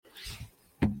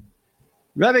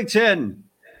Remington.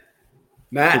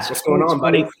 Matt, what's going on,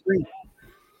 buddy?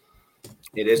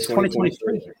 It is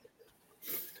 2023.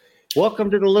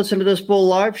 Welcome to the Listen to This Bull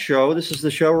live show. This is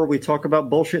the show where we talk about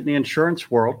bullshit in the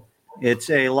insurance world. It's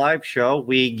a live show.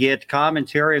 We get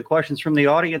commentary and questions from the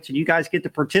audience, and you guys get to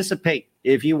participate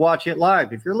if you watch it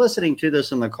live. If you're listening to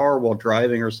this in the car while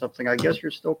driving or something, I guess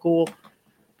you're still cool, but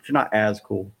you're not as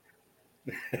cool.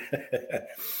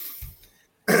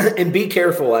 And be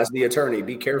careful as the attorney.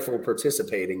 Be careful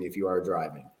participating if you are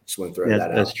driving. Just want to throw that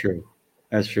out. That's true.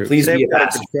 That's true. Please be a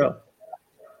passenger.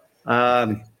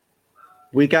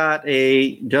 We got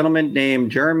a gentleman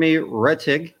named Jeremy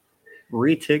Rettig.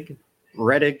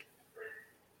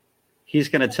 He's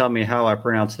going to tell me how I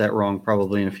pronounced that wrong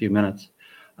probably in a few minutes.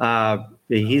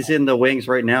 He's in the wings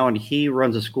right now, and he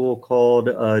runs a school called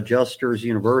Adjusters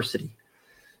University.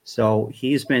 So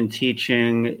he's been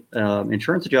teaching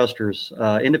insurance adjusters,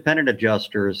 independent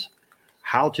adjusters,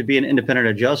 how to be an independent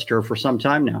adjuster for some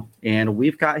time now. And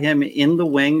we've got him in the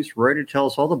wings, ready to tell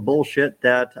us all the bullshit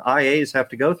that IAs have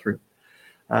to go through.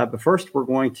 But first, we're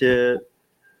going to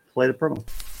play the promo.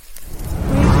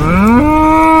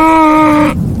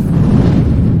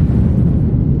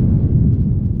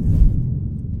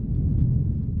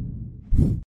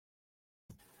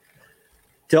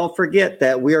 Don't forget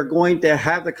that we are going to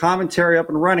have the commentary up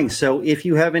and running. So if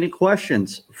you have any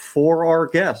questions for our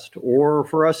guest or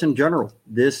for us in general,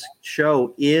 this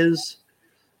show is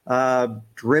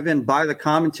driven by the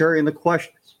commentary and the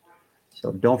questions.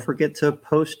 So don't forget to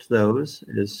post those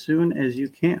as soon as you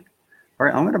can. All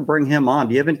right, I'm going to bring him on.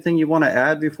 Do you have anything you want to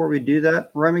add before we do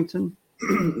that, Remington?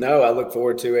 No, I look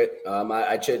forward to it.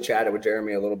 I chit-chatted with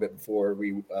Jeremy a little bit before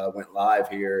we went live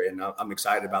here, and I'm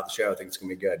excited about the show. I think it's going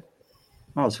to be good.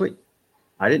 Oh, sweet.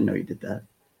 I didn't know you did that.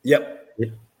 Yep.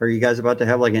 Are you guys about to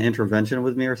have like an intervention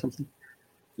with me or something?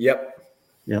 Yep.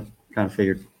 Kind of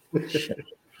figured.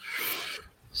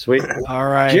 Sweet. All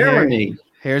right. Jeremy.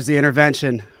 Here's the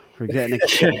intervention. We're getting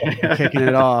it, kicking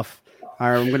it off. All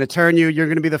right. I'm going to turn you. You're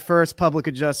going to be the first public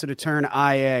adjuster to turn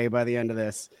IA by the end of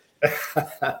this.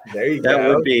 There you That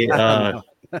go. would be, I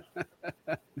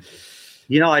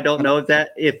don't know if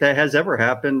that has ever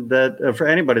happened that for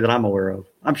anybody that I'm aware of.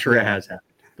 I'm sure it has happened.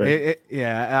 But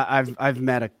I've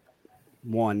met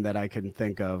one that I can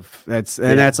think of. That's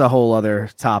a whole other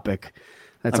topic.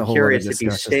 That's I'm a whole curious other if you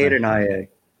discussion. stayed in IA.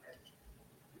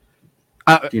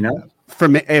 Do you know? For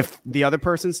me, if the other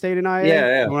person stayed in IA,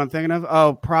 Yeah. what I'm thinking of.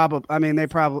 Oh, probably. I mean, they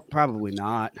probably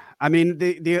not. I mean,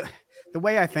 the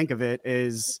way I think of it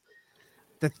is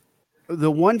one of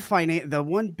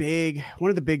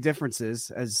the big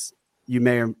differences, as you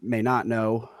may or may not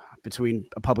know, between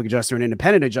a public adjuster and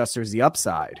independent adjuster is the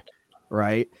upside,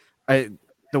 right?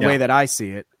 Way that I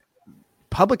see it,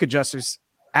 public adjusters,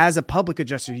 as a public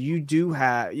adjuster,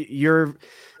 you're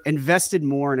invested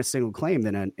more in a single claim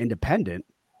than an independent,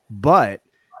 but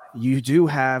you do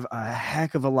have a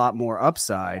heck of a lot more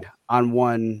upside on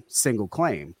one single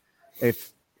claim.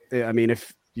 If you're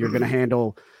going to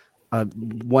handle a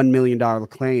 $1 million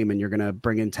claim and you're going to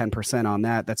bring in 10% on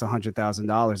that, that's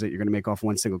 $100,000 that you're going to make off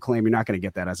one single claim. You're not going to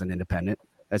get that as an independent.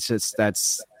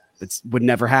 It would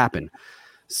never happen.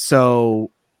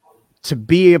 So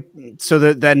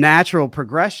the natural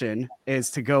progression is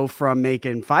to go from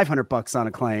making $500 on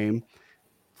a claim,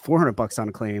 $400 on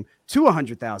a claim, to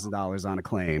 $100,000 on a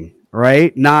claim,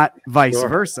 right? Not vice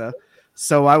versa.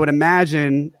 So I would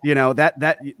imagine,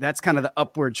 that's kind of the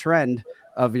upward trend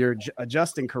of your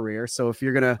adjusting career. So if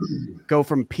you're going to go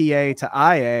from PA to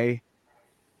IA,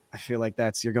 I feel like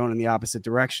you're going in the opposite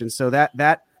direction. So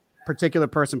that particular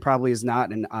person probably is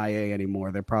not an IA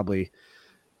anymore. They're probably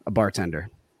a bartender,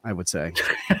 I would say.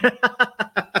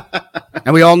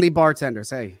 And we all need bartenders.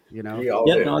 Hey,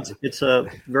 It's a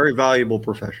very valuable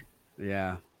profession.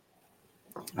 Yeah.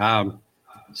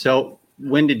 So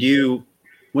when did you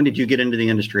get into the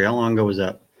industry? How long ago was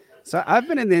that? So I've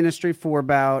been in the industry for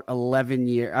about 11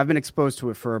 years. I've been exposed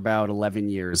to it for about 11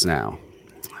 years now.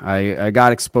 I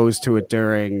got exposed to it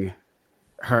during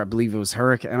I believe it was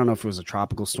hurricane. I don't know if it was a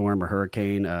tropical storm or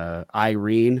hurricane.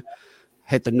 Irene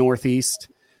hit the Northeast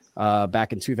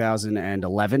back in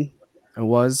 2011. It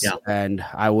was, and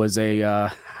I was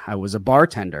a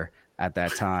bartender at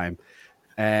that time,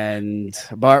 and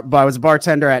I was a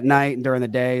bartender at night, and during the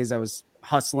days I was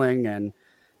hustling and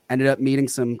ended up meeting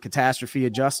some catastrophe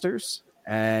adjusters,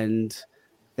 and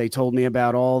they told me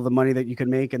about all the money that you can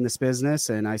make in this business.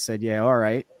 And I said, yeah, all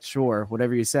right, sure.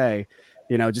 Whatever you say,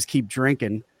 just keep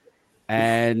drinking.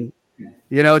 And,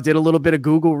 did a little bit of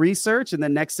Google research. And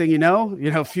then next thing you know,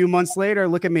 a few months later,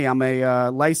 look at me. I'm a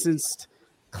licensed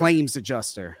claims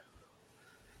adjuster.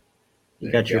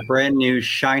 You got your brand new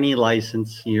shiny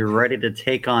license. You're ready to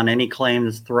take on any claim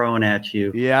that's thrown at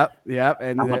you. Yep.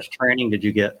 And how much training did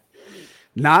you get?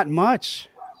 Not much.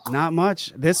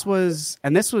 This was,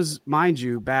 mind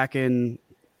you, back in,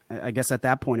 I guess at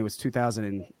that point it was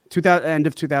 2000 end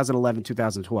of 2011,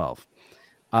 2012.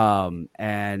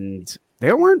 And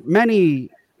there weren't many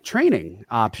training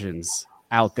options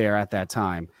out there at that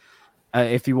time.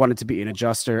 If you wanted to be an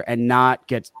adjuster and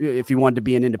if you wanted to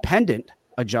be an independent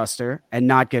adjuster and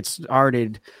not get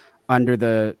started under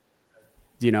the,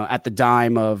 at the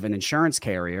dime of an insurance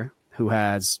carrier who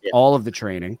has all of the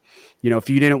training, if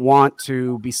you didn't want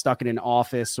to be stuck in an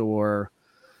office or,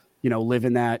 live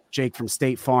in that Jake from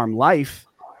State Farm life,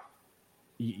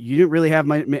 you didn't really have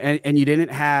and you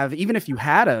didn't have, even if you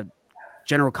had a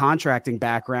general contracting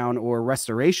background or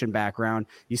restoration background,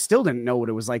 you still didn't know what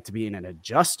it was like to be an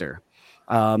adjuster.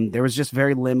 There was just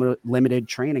very limited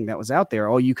training that was out there.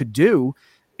 All you could do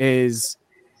is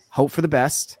hope for the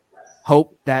best,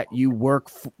 hope that you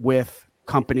work with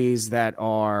companies that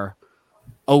are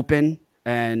open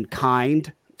and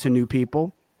kind to new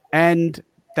people, and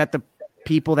that the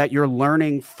people that you're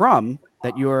learning from,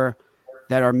 that are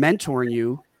mentoring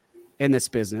you in this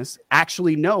business,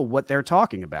 actually know what they're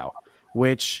talking about,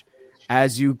 which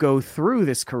as you go through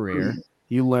this career,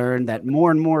 you learn that more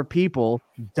and more people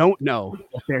don't know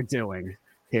what they're doing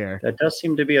here. That does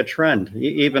seem to be a trend,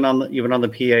 even on the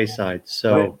PA side.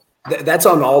 So that's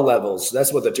on all levels.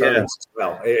 That's what the term is as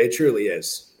well. It truly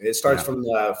is. It starts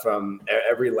from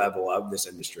every level of this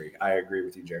industry. I agree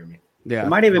with you, Jeremy. Yeah, it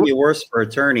might even be worse for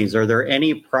attorneys. Are there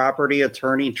any property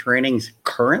attorney trainings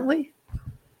currently?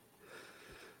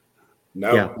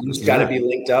 No, you just got to be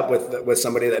linked up with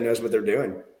somebody that knows what they're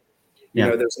doing.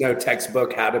 There's no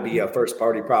textbook how to be a first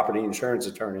party property insurance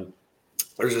attorney.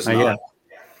 There's just not.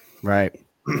 Right.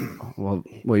 Well,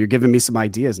 you're giving me some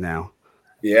ideas now.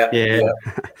 Yeah.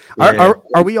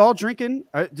 Are we all drinking?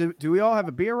 Do we all have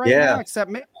a beer right now except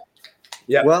me?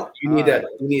 Yeah. Well, you need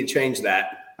to change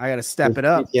that. I got to step it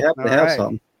up. You have to have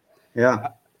some. Yeah.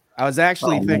 I was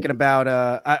actually thinking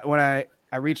about when I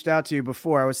reached out to you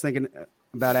before, I was thinking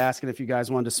about asking if you guys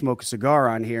wanted to smoke a cigar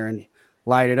on here and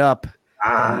light it up.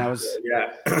 And I was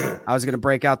going to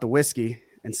break out the whiskey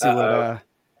and see what.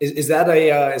 Is that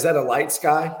a light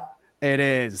sky? It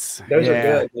is. Those are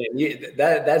good. Man.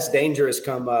 That's dangerous.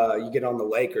 Come you get on the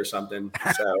lake or something.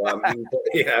 So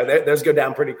those go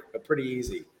down pretty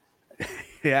easy.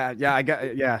 I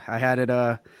had it.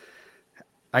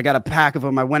 I got a pack of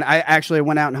them. I actually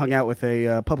went out and hung out with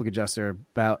a public adjuster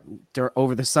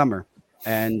over the summer,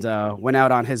 and went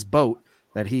out on his boat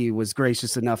that he was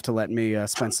gracious enough to let me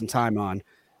spend some time on,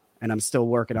 and I'm still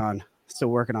working on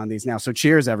these now. So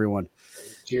cheers, everyone.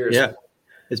 Cheers. Yeah.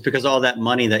 It's because of all that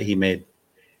money that he made.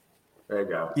 There you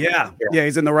go. Yeah,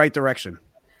 he's in the right direction.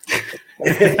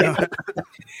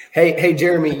 Hey,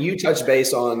 Jeremy, you touched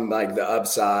base on like the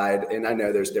upside, and I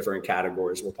know there's different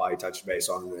categories we'll probably touch base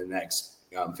on in the next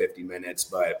 50 minutes,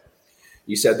 but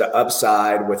you said the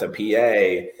upside with a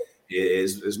PA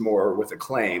is more with a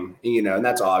claim, and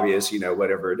that's obvious,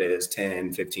 whatever it is,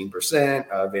 10, 15%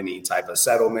 of any type of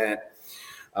settlement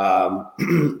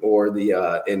or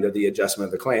the end of the adjustment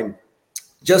of the claim.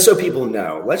 Just so people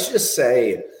know, let's just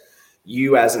say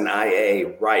you as an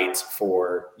IA write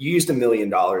you used $1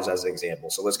 million as an example.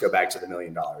 So let's go back to the $1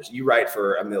 million. You write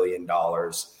for $1 million,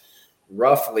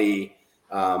 roughly.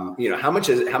 How much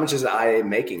is the IA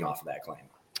making off of that claim?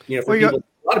 A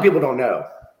lot of people don't know.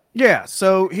 Yeah.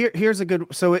 So here's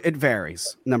so it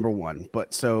varies, number one,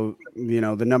 but so,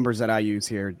 the numbers that I use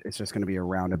here, it's just going to be a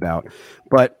roundabout,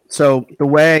 but so the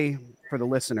way for the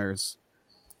listeners,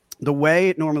 the way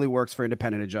it normally works for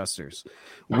independent adjusters,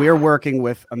 we're working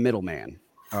with a middleman.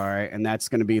 All right. And that's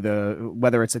going to be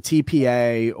whether it's a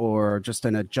TPA or just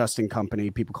an adjusting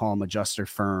company, people call them adjuster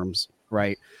firms,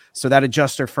 right? So that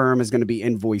adjuster firm is going to be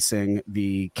invoicing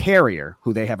the carrier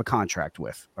who they have a contract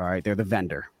with. All right. They're the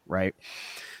vendor, right?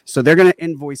 So they're going to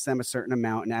invoice them a certain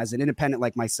amount. And as an independent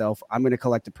like myself, I'm going to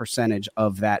collect a percentage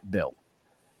of that bill.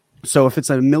 So if it's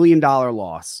 $1 million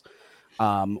loss,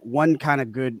 one kind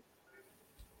of good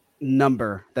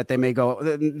number that they may go,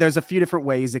 there's a few different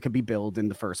ways it could be billed in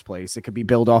the first place. It could be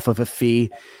billed off of a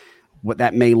fee, what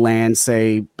that may land,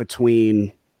 say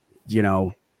between,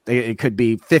 it could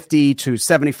be $50,000 to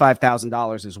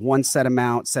 $75,000 is one set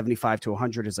amount, 75 to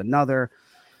 100 is another.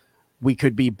 We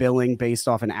could be billing based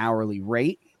off an hourly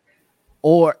rate,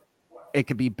 or it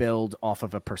could be billed off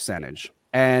of a percentage.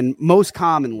 And most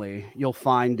commonly, you'll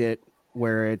find it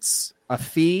where it's a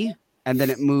fee and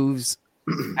then it moves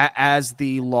as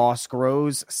the loss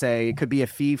grows. Say it could be a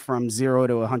fee from 0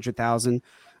 to 100,000,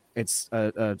 it's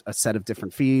a set of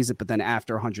different fees, but then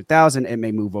after 100,000, it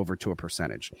may move over to a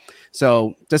percentage.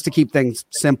 So just to keep things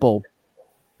simple,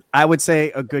 I would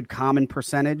say a good common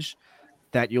percentage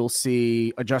that you'll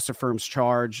see adjuster firms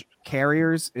charge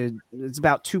carriers is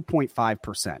about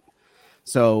 2.5%.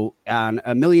 So on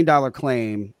 $1 million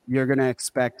claim, you're going to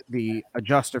expect the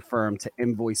adjuster firm to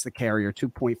invoice the carrier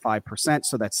 2.5%.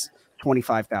 So that's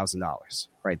 $25,000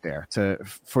 right there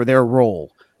for their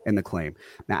role in the claim.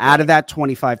 Now, out of that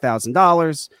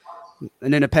 $25,000,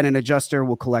 an independent adjuster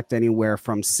will collect anywhere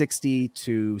from 60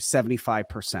 to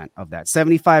 75% of that.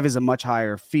 75 is a much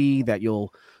higher fee that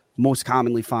you'll most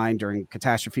commonly find during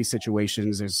catastrophe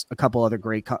situations. There's a couple other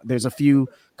there's a few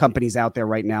companies out there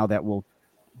right now that will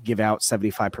give out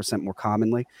 75% more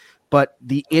commonly, but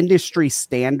the industry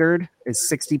standard is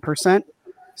 60%.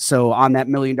 So on that $1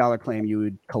 million claim, you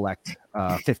would collect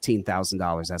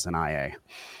 $15,000 as an IA.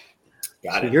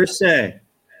 So you're saying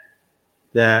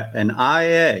that an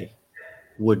IA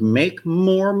would make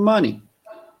more money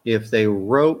if they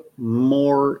wrote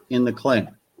more in the claim?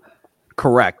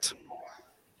 Correct.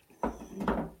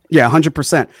 Yeah,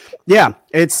 100%. Yeah,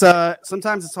 it's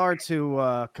sometimes it's hard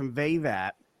to convey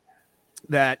that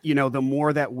the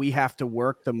more that we have to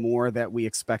work, the more that we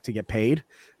expect to get paid.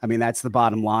 I mean, that's the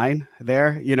bottom line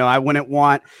there. I wouldn't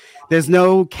want, there's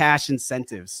no cash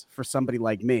incentives for somebody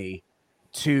like me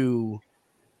to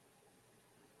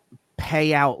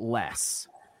pay out less,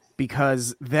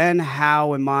 because then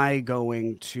how am I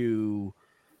going to,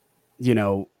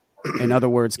 in other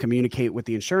words, communicate with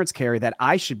the insurance carrier that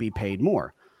I should be paid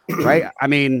more, right? I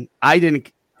mean, I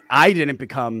didn't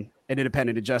become an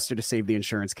independent adjuster to save the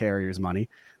insurance carrier's money.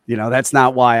 That's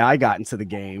not why I got into the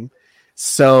game.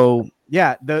 So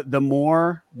yeah, the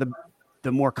more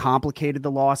complicated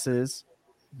the loss is,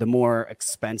 the more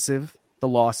expensive the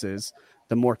loss is,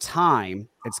 the more time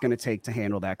it's going to take to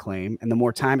handle that claim. And the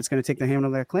more time it's going to take to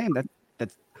handle that claim,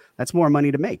 that's more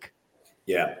money to make.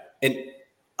 Yeah. And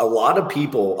a lot of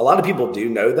people do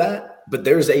know that, but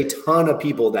there's a ton of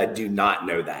people that do not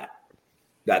know that.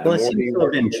 Well, it seems to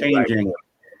have been changing.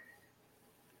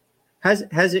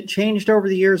 Has it changed over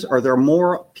the years? Are there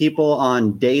more people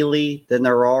on daily than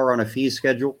there are on a fee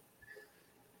schedule?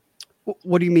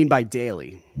 What do you mean by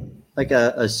daily? Like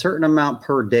a certain amount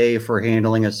per day for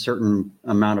handling a certain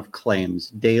amount of claims,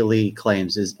 daily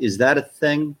claims. Is that a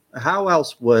thing? How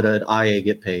else would an IA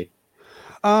get paid?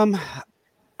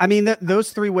 I mean,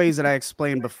 those three ways that I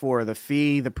explained before, the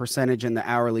fee, the percentage, and the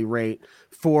hourly rate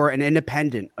for an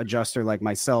independent adjuster like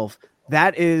myself,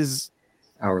 that is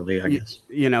hourly, I guess.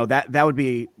 That would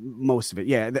be most of it.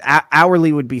 Yeah, the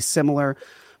hourly would be similar,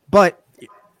 but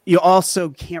you also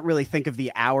can't really think of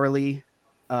the hourly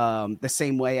the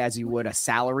same way as you would a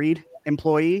salaried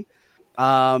employee.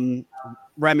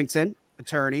 Remington,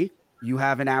 attorney, you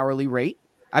have an hourly rate.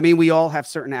 I mean, we all have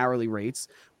certain hourly rates,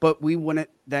 but we wouldn't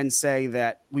then say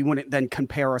that, we wouldn't then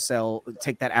compare ourselves,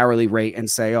 take that hourly rate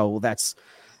and say, oh, well,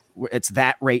 it's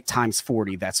that rate times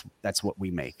 40. That's what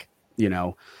we make,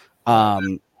 we're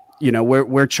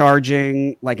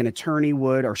charging like an attorney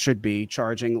would, or should be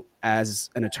charging as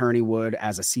an attorney would,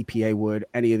 as a CPA would,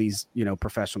 any of these,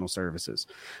 professional services.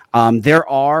 There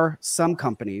are some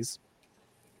companies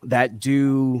that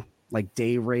do like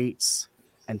day rates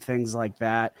and things like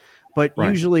that. But right.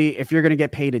 Usually if you're going to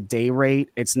get paid a day rate,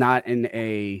 it's not in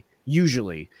a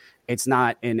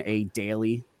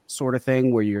daily sort of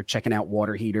thing where you're checking out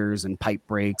water heaters and pipe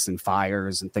breaks and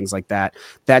fires and things like that.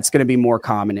 That's going to be more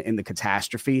common in the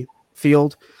catastrophe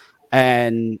field.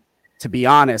 And to be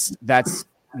honest, that's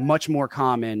much more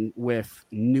common with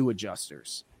new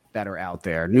adjusters that are out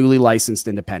there, newly licensed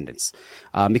independents,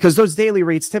 because those daily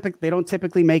rates they don't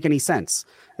typically make any sense.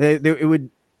 It would,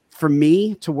 for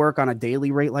me to work on a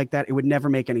daily rate like that, it would never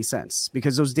make any sense,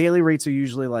 because those daily rates are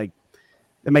usually like,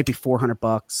 it might be $400,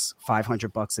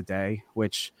 $500 a day,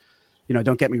 which,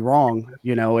 don't get me wrong.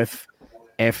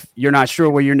 If you're not sure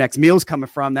where your next meal's coming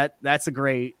from, that's a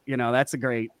great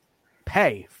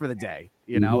pay for the day.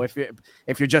 Mm-hmm.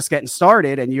 If you're just getting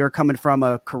started and you're coming from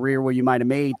a career where you might've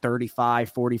made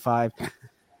 $35, $45,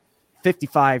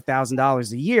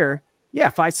 $55,000 a year. Yeah.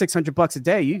 $500-$600 a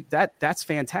day. That's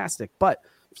fantastic. But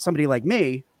for somebody like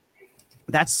me,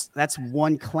 that's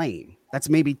one claim. That's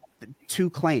maybe 2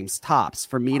 claims tops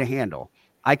for me to handle.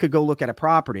 I could go look at a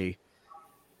property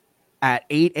at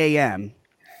 8 a.m.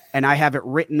 and I have it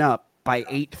written up by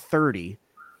 8:30,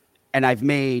 and I've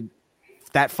made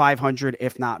that 500,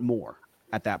 if not more,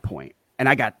 at that point. And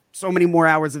I got so many more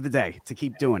hours of the day to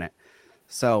keep doing it.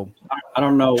 So I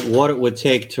don't know what it would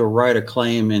take to write a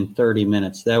claim in 30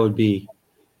 minutes. That would be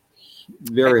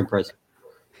very impressive.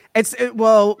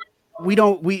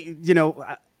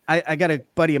 I got a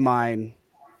buddy of mine,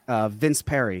 Vince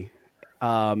Perry,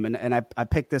 and I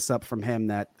picked this up from him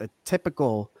that the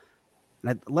typical,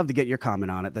 and I'd love to get your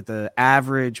comment on it, that the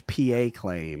average PA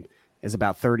claim is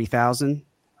about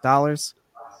 $30,000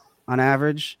 on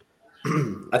average.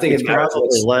 I think it's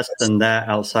probably less than that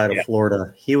outside of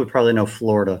Florida. He would probably know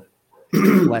Florida.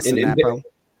 Less than that, bro.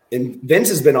 And Vince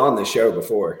has been on the show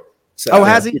before. So,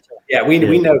 has he? Yeah, we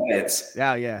know Vince.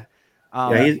 Yeah.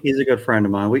 He's a good friend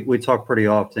of mine. We talk pretty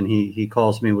often. He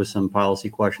calls me with some policy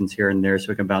questions here and there so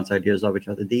we can bounce ideas off each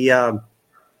other.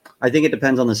 I think it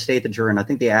depends on the state that you're in. I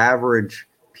think the average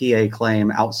PA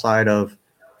claim outside of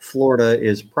Florida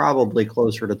is probably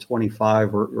closer to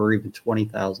 25 or even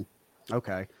 20,000.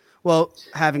 Okay. Well,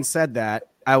 having said that,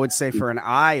 I would say for an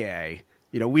IA,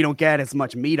 we don't get as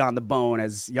much meat on the bone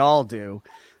as y'all do.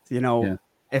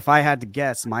 If I had to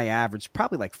guess, my average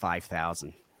probably like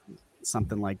 5,000,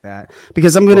 something like that.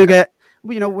 Because I'm going to get,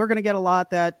 we're going to get a lot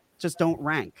that just don't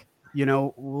rank.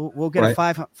 We'll get a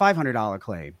 $500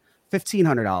 claim,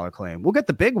 $1,500 claim. We'll get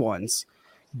the big ones,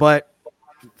 but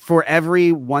for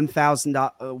every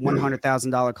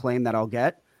 $100,000 claim that I'll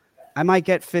get, I might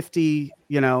get 50,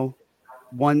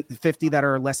 150 that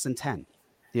are less than 10,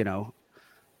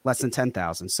 less than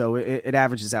 10,000. So it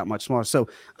averages out much smaller. So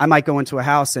I might go into a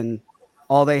house and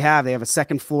all they have a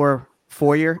second floor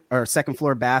foyer or second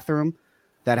floor bathroom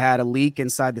that had a leak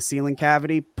inside the ceiling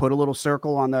cavity, put a little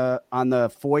circle on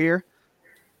the foyer.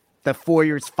 The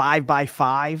foyer is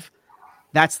 5x5.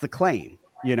 That's the claim,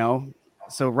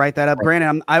 So write that up.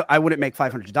 Granted, I wouldn't make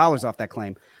 $500 off that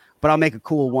claim, but I'll make a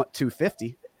cool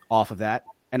 $250 off of that.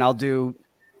 And I'll do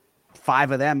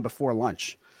 5 of them before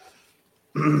lunch.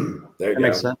 There you go.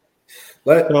 Makes sense.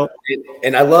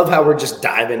 And I love how we're just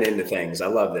diving into things. I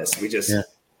love this. We just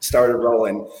started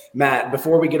rolling. Matt,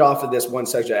 before we get off of this one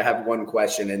subject, I have one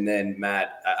question. And then,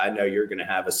 Matt, I know you're going to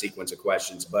have a sequence of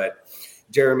questions. But,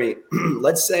 Jeremy,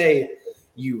 let's say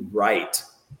you write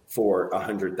for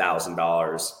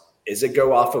 $100,000. Is it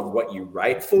go off of what you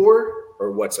write for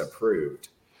or what's approved?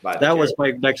 That was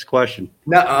my next question.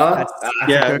 That's a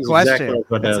good question.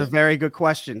 Exactly that's a very good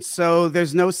question. So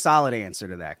there's no solid answer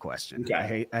to that question.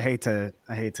 Okay. I hate to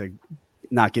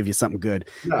not give you something good,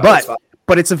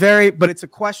 but it's a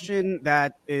question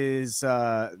that is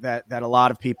that a lot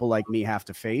of people like me have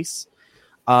to face.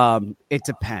 It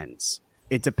depends.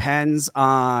 It depends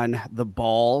on the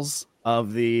balls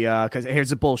of the because here's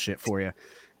the bullshit for you.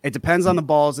 It depends on the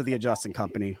balls of the adjusting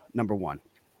company. Number one.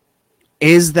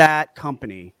 Does that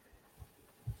company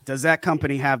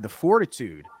have the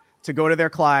fortitude to go to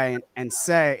their client and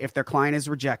say, if their client is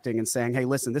rejecting and saying, hey,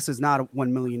 listen, this is not a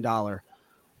 $1 million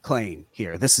claim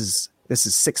here. This is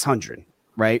 600,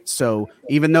 right? So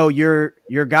even though your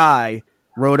guy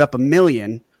wrote up $1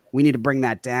 million, we need to bring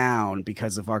that down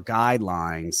because of our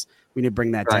guidelines. We need to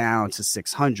bring that down to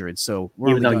 600. So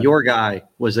even though your guy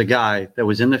was a guy that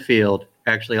was in the field,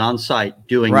 actually on site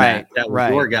doing that was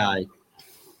your guy.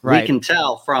 Right. We can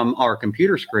tell from our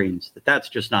computer screens that that's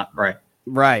just not right.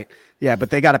 Right. Yeah,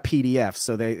 but they got a PDF,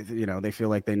 so they feel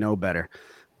like they know better.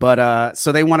 But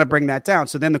so they want to bring that down.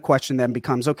 So then the question then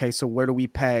becomes, okay, so where do we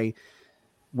pay?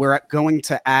 We're going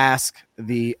to ask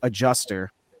the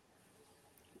adjuster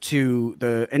to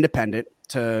the independent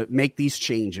to make these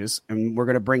changes, and we're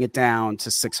going to bring it down to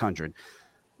 600.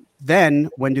 Then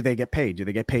when do they get paid? Do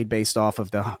they get paid based off of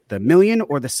the million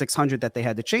or the 600 that they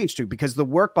had to change to? Because the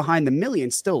work behind the million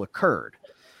still occurred.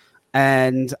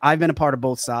 And I've been a part of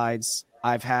both sides.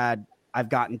 I've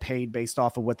gotten paid based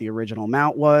off of what the original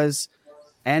amount was.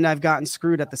 And I've gotten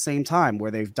screwed at the same time where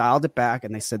they've dialed it back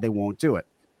and they said they won't do it.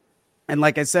 And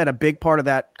like I said, a big part of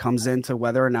that comes into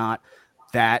whether or not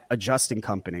that adjusting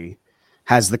company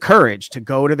has the courage to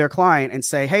go to their client and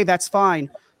say, hey, that's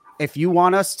fine. If you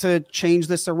want us to change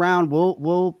this around,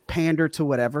 we'll pander to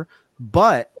whatever,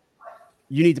 but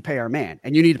you need to pay our man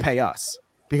and you need to pay us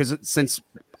because since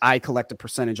I collect a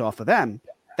percentage off of them,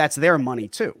 that's their money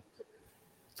too.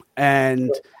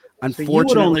 And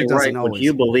unfortunately, you would only write what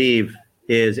you believe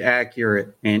is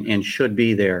accurate and should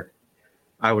be there,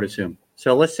 I would assume.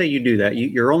 So let's say you do that.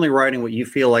 You're only writing what you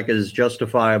feel like is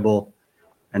justifiable,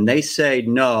 and they say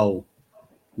no.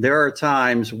 There are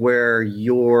times where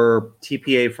your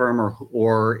TPA firm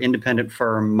or independent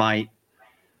firm might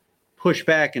push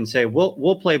back and say,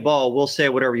 we'll play ball. We'll say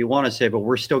whatever you want to say, but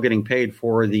we're still getting paid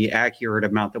for the accurate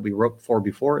amount that we wrote for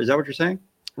before. Is that what you're saying?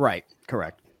 Right.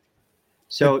 Correct.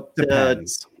 So it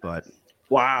depends, but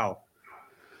wow.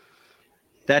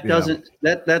 That doesn't,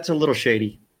 that's a little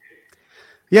shady.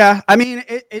 Yeah. I mean,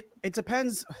 it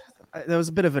depends. There was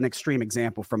a bit of an extreme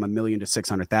example from $1 million to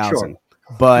 600,000,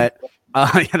 but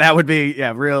that would be,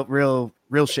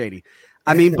 real shady.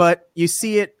 I mean, but you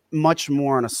see it much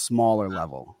more on a smaller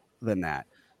level than that.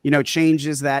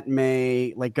 Changes that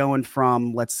may, like, going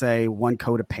from, let's say, one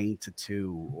coat of paint to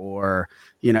two, or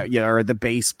or the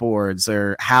baseboards,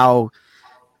 or how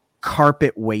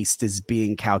carpet waste is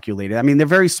being calculated. I mean, they're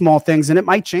very small things, and it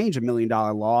might change $1 million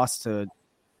loss to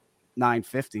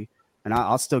 $950, and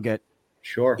I'll still get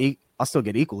I'll still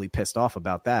get equally pissed off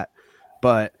about that.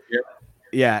 But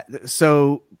yeah,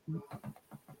 so.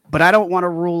 But I don't want to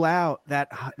rule out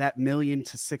that $1 million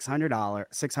to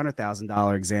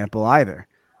 $600,000 example either.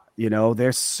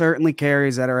 There's certainly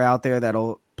carriers that are out there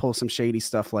that'll pull some shady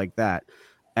stuff like that,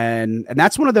 and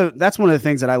that's one of the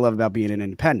things that I love about being an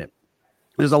independent.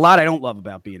 There's a lot I don't love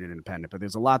about being an independent, but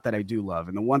there's a lot that I do love.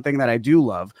 And the one thing that I do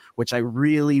love, which I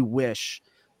really wish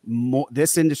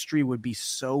this industry would be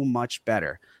so much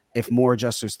better if more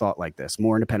adjusters thought like this,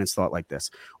 more independents thought like this.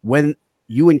 When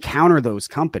you encounter those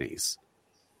companies,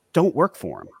 don't work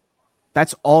for them.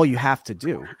 That's all you have to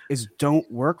do, is don't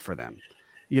work for them.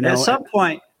 At some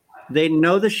point, they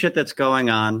know the shit that's going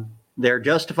on. They're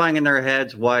justifying in their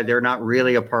heads why they're not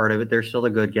really a part of it. They're still a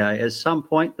good guy. At some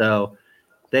point, though,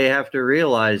 they have to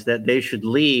realize that they should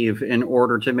leave in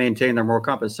order to maintain their moral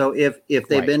compass. So if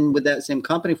they've been with that same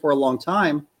company for a long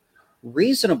time,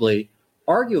 reasonably,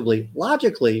 arguably,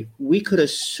 logically, we could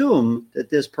assume that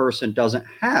this person doesn't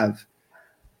have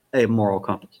a moral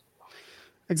compass.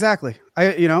 Exactly.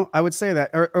 I would say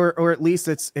that, or at least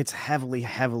it's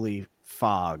heavily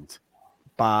fogged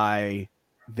by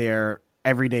their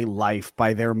everyday life,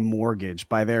 by their mortgage,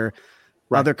 by their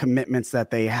other commitments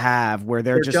that they have, where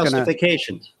they're just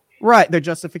justifications. Their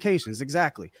justifications.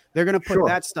 Exactly. They're going to put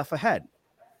that stuff ahead,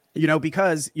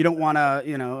 because you don't want to,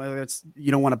 you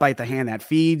don't want to bite the hand that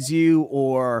feeds you,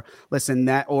 or listen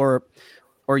that, or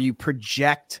you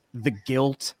project the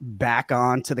guilt back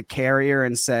onto the carrier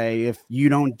and say, if you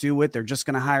don't do it, they're just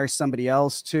going to hire somebody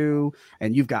else to,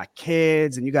 and you've got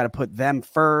kids and you got to put them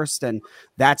first. And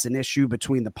that's an issue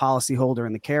between the policyholder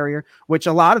and the carrier, which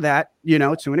a lot of that,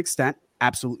 to an extent,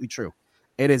 absolutely true.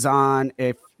 It is on,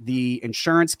 if the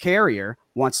insurance carrier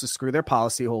wants to screw their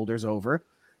policyholders over,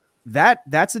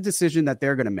 that's a decision that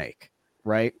they're going to make.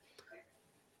 Right.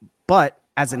 But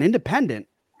as an independent,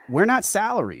 we're not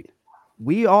salaried.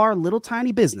 We are little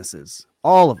tiny businesses,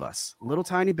 all of us, little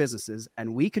tiny businesses,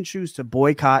 and we can choose to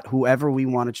boycott whoever we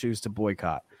want to choose to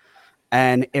boycott.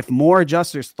 And if more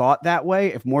adjusters thought that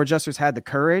way, if more adjusters had the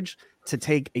courage to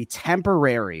take a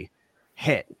temporary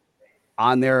hit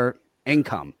on their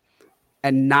income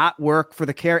and not work for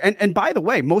the care. And by the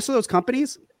way, most of those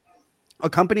companies,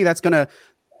 a company that's going to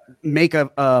make a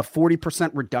 40%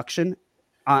 reduction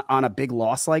on a big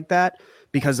loss like that,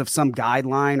 because of some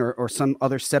guideline or some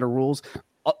other set of rules,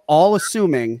 all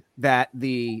assuming that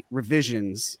the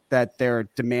revisions that they're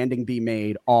demanding be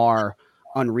made are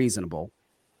unreasonable.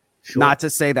 Sure. Not to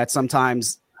say that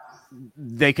sometimes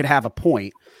they could have a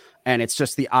point and it's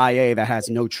just the IA that has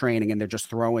no training and they're just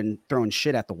throwing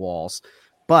shit at the walls.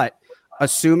 But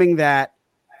assuming that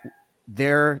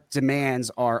their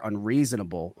demands are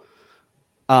unreasonable,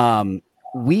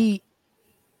 we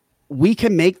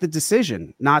can make the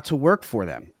decision not to work for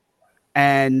them,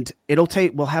 and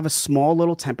we'll have a small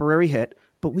little temporary hit,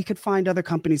 but we could find other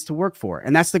companies to work for.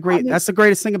 And that's the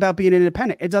greatest thing about being an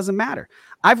independent. It doesn't matter.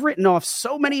 I've written off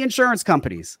so many insurance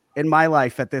companies in my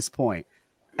life at this point,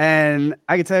 and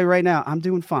I can tell you right now, I'm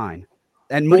doing fine.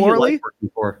 And morally, working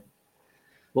for?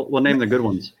 We'll name the good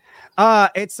ones.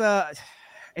 It's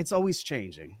always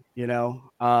changing,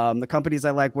 the companies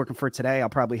I like working for today, I'll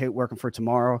probably hate working for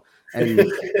tomorrow.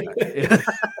 And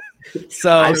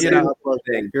so,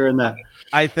 you're in that.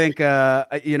 I think,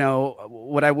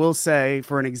 what I will say,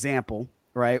 for an example,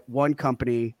 right? One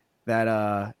company that,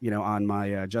 on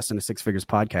my Justin to Six Figures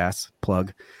podcast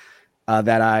plug,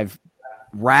 that I've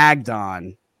ragged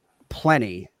on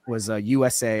plenty was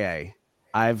USAA.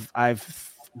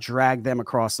 I've dragged them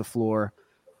across the floor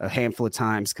a handful of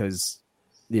times because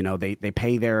they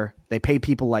pay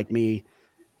people like me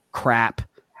crap,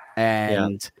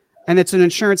 and it's an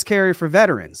insurance carrier for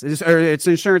veterans. It's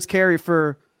an insurance carrier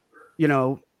for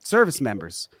service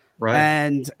members, right?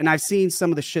 And I've seen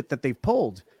some of the shit that they've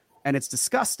pulled, and it's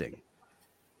disgusting.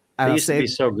 They used to be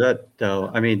so good, though.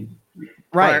 I mean,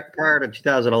 right prior to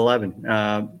 2011,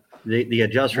 the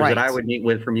adjusters that I would meet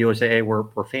with from USAA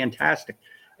were fantastic,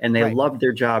 and they loved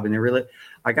their job, and they really.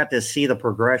 I got to see the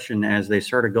progression as they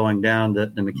started going down the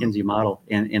McKinsey model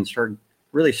and started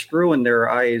really screwing their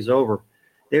IAs over.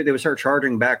 They would start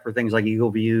charging back for things like Eagle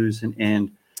Views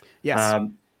and yes.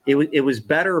 It was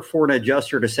better for an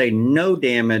adjuster to say no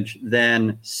damage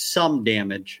than some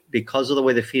damage because of the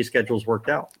way the fee schedules worked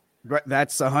out. Right,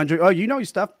 that's 100. Oh, you know your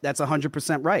stuff. That's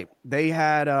 100% right. They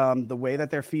had the way that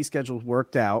their fee schedules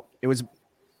worked out. It was,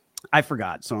 I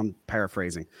forgot, so I'm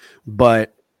paraphrasing,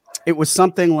 but it was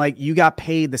something like you got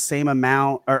paid the same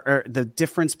amount, or the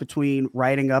difference between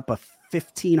writing up a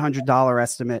 $1,500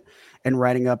 estimate and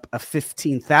writing up a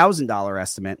 $15,000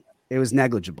 estimate. It was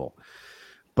negligible,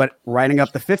 but writing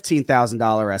up the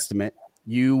 $15,000 estimate,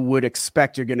 you would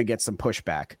expect you're going to get some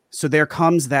pushback. So there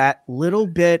comes that little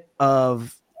bit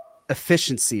of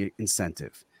efficiency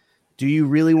incentive. Do you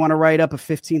really want to write up a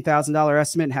 $15,000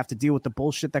 estimate and have to deal with the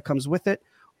bullshit that comes with it?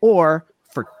 Or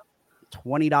for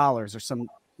 $20 or some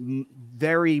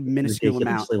very minuscule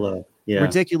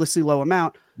ridiculously low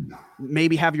amount,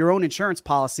 maybe have your own insurance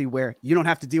policy where you don't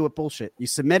have to deal with bullshit. You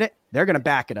submit it, they're going to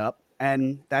back it up,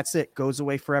 and that's it. Goes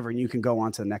away forever, and you can go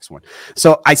on to the next one.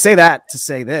 So I say that to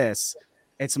say this.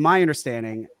 It's my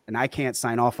understanding, and I can't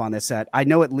sign off on this, that I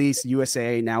know at least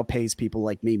USAA now pays people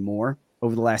like me more.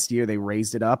 Over the last year, they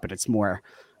raised it up, and it's more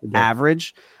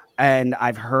average. And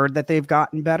I've heard that they've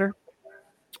gotten better,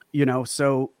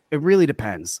 so it really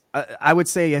depends. I would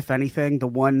say, if anything, the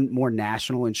one more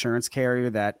national insurance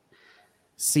carrier that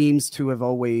seems to have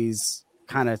always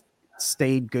kind of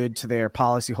stayed good to their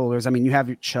policyholders. I mean, you have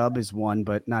your Chubb is one,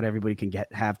 but not everybody can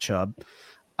have Chubb.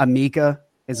 Amica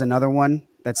is another one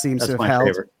that seems to have held.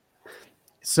 Favorite.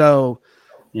 So,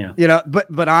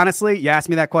 but honestly, you asked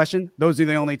me that question. Those are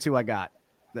the only two I got,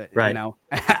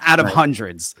 out of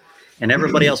hundreds. And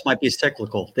everybody else might be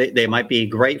cyclical. They might be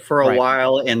great for a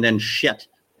while and then shit,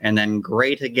 and then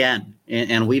great again.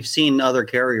 And we've seen other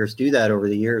carriers do that over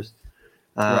the years.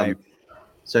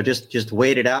 So just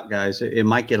wait it out, guys. It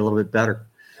might get a little bit better.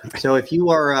 So if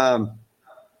you are,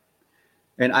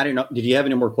 and I don't know, did you have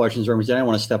any more questions, Romy? I didn't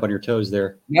want to step on your toes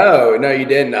there. No, you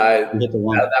didn't.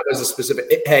 That was a specific.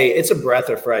 It's a breath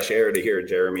of fresh air to hear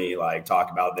Jeremy talk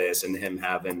about this, and him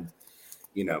having,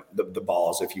 the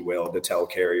balls, if you will, to tell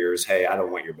carriers, hey, I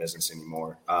don't want your business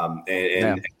anymore.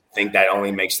 I think that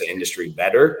only makes the industry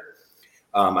better.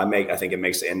 I think it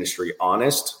makes the industry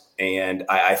honest, and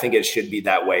I think it should be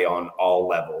that way on all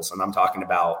levels. And I'm talking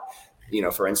about,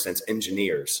 for instance,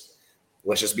 engineers.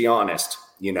 Let's just be honest.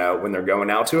 When they're going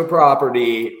out to a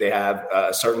property, they have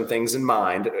certain things in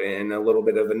mind and a little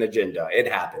bit of an agenda.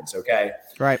 It happens. Okay.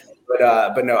 Right.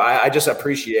 But no, I just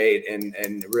appreciate, and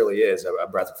it really is a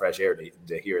breath of fresh air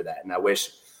to hear that. And I wish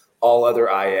all other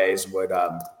IAs would,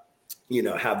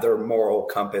 have their moral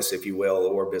compass, if you will,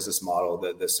 or business model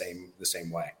the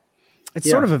same way. It's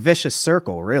sort of a vicious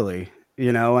circle, really.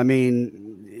 I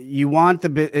mean, you want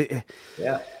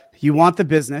you want the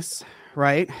business,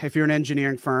 right? If you're an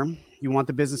engineering firm, you want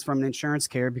the business from an insurance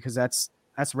carrier because that's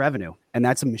revenue, and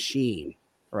that's a machine,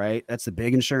 right? That's a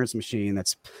big insurance machine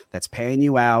that's paying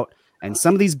you out. And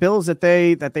some of these bills that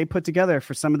they put together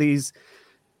for some of these,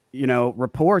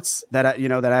 reports that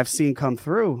I've seen come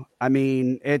through. I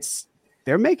mean,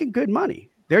 they're making good money.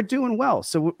 They're doing well.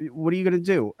 So what are you going to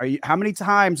do? How many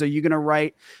times are you going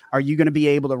to be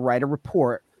able to write a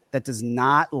report that does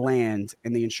not land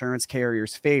in the insurance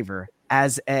carrier's favor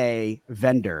as a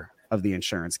vendor of the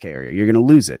insurance carrier? You're going to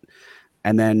lose it.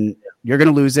 And then you're going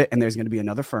to lose it. And there's going to be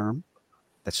another firm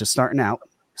that's just starting out,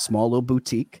 small little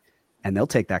boutique, and they'll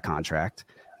take that contract.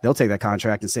 They'll take that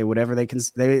contract and say whatever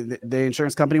the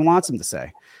insurance company wants them to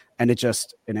say. And it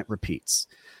repeats,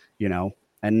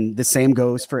 and the same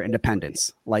goes for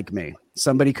independents like me.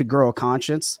 Somebody could grow a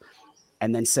conscience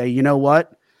and then say, you know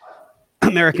what?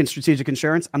 American Strategic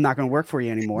Insurance, I'm not going to work for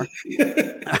you anymore.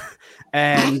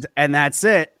 and that's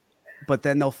it. But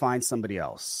then they'll find somebody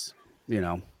else,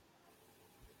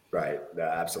 Right. No,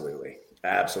 absolutely.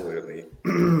 Absolutely.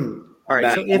 All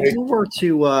right. So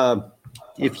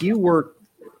if you were,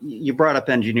 you brought up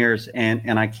engineers,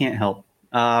 and I can't help.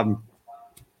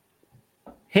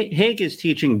 Hague is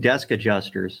teaching desk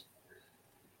adjusters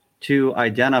to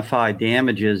identify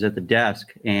damages at the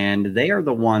desk, and they are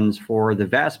the ones for the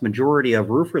vast majority of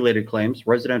roof-related claims,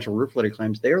 residential roof-related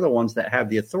claims. They are the ones that have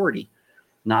the authority.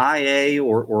 An IA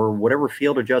or whatever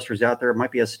field adjusters out there, it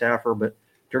might be a staffer, but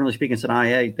generally speaking, it's an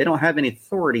IA. They don't have any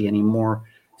authority anymore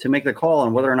to make the call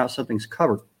on whether or not something's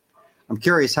covered. I'm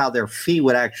curious how their fee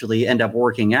would actually end up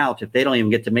working out if they don't even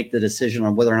get to make the decision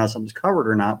on whether or not something's covered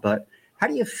or not. But how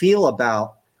do you feel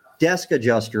about desk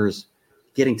adjusters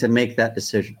getting to make that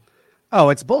decision? Oh,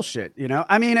 it's bullshit.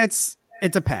 I mean, it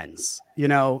depends,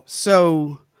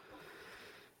 so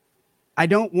I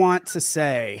don't want to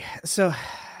say, so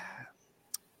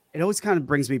it always kind of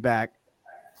brings me back.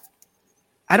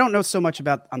 I don't know so much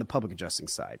about on the public adjusting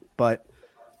side, but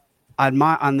on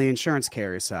the insurance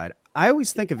carrier side, I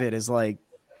always think of it as like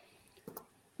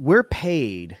we're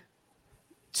paid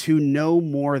to know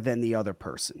more than the other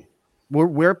person.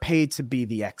 We're paid to be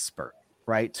the expert,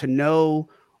 right? To know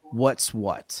what's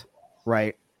what,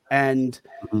 right? And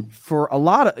for a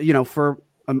lot of, for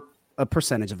a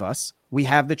percentage of us, we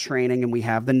have the training and we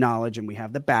have the knowledge and we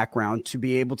have the background to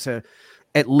be able to,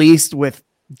 at least with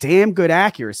damn good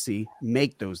accuracy,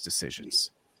 make those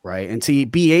decisions, right? And to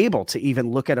be able to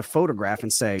even look at a photograph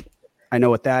and say, I know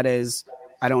what that is.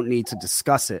 I don't need to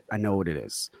discuss it. I know what it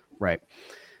is, right?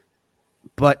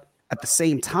 But at the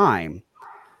same time,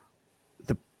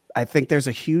 I think there's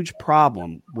a huge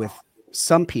problem with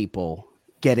some people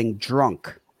getting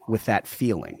drunk with that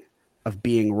feeling of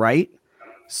being right,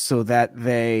 so that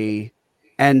they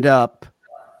end up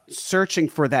searching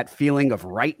for that feeling of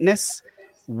rightness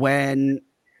when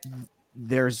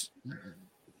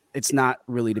it's not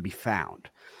really to be found.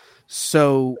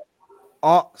 So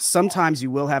sometimes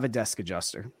you will have a desk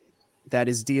adjuster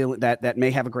that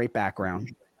may have a great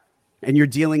background, and you're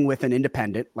dealing with an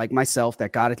independent like myself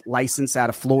that got a license out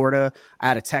of Florida,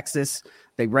 out of Texas.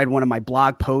 They read one of my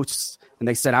blog posts and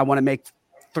they said, I want to make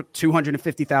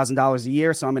 $250,000 a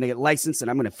year. So I'm going to get licensed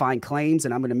and I'm going to find claims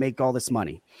and I'm going to make all this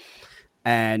money.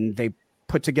 And they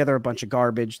put together a bunch of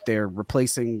garbage. They're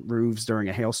replacing roofs during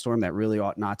a hailstorm that really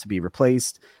ought not to be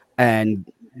replaced.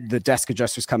 And the desk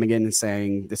adjuster's coming in and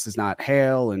saying, this is not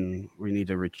hail and we need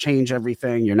to change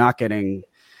everything. You're not getting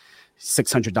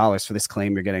 $600 for this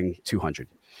claim. You're getting $200.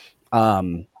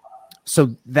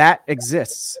 So that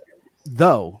exists,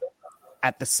 though.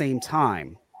 At the same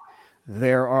time,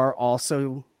 there are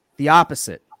also the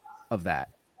opposite of that.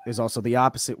 There's also the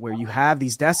opposite where you have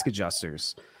these desk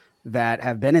adjusters that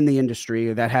have been in the industry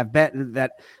or that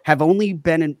have only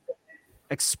been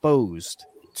exposed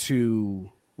to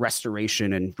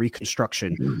restoration and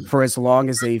reconstruction for as long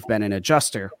as they've been an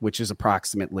adjuster, which is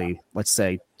approximately, let's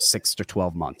say, 6 to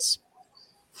 12 months.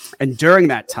 And during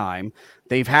that time,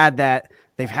 they've had that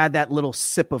little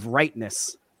sip of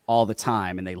rightness all the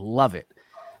time, and they love it.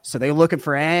 So they're looking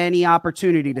for any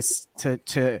opportunity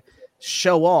to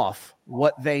show off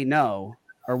what they know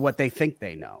or what they think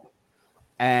they know.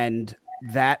 And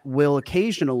that will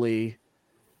occasionally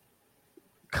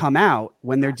come out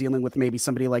when they're dealing with maybe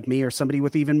somebody like me or somebody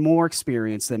with even more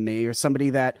experience than me or somebody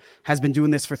that has been doing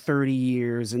this for 30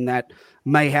 years and that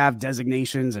may have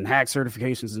designations and hack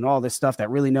certifications and all this stuff that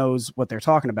really knows what they're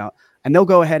talking about. And they'll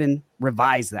go ahead and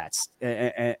revise that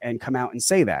and come out and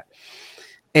say that.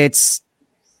 It's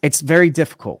very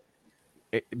difficult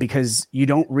because you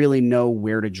don't really know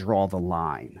where to draw the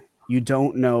line. You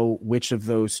don't know which of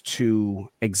those two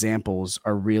examples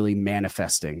are really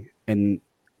manifesting in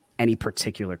any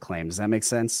particular claim. Does that make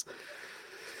sense?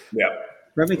 Yeah.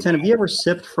 Remington, have you ever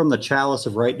sipped from the chalice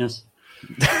of rightness?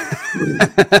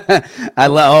 I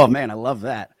love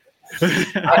that.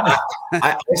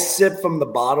 I sip from the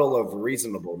bottle of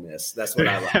reasonableness. That's what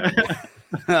I like.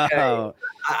 Okay.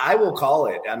 I will call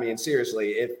it. I mean,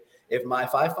 seriously, if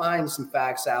I find some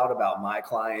facts out about my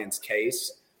client's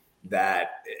case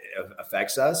that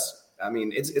affects us, I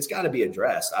mean, it's got to be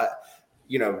addressed.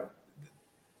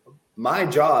 My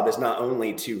job is not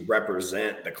only to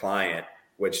represent the client,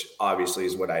 which obviously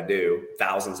is what I do,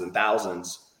 thousands and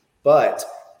thousands, but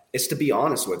it's to be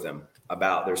honest with them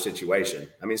about their situation.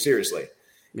 I mean, seriously,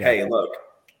 Hey, look,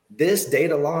 this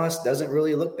data loss doesn't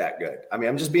really look that good. I mean,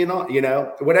 I'm just being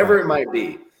honest, whatever it might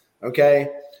be. Okay.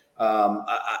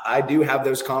 I do have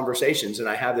those conversations and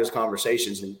I have those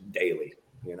conversations daily,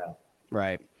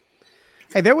 Right.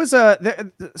 Hey, there was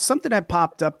something that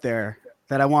popped up there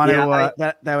that I want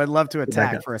that I would love to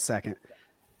attack for a second.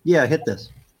 Yeah, hit this.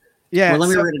 Yeah. Well, let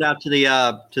me read it out to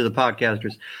the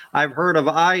podcasters. I've heard of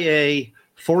IA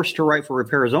forced to write for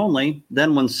repairs only.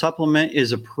 Then when supplement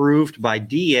is approved by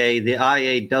DA, the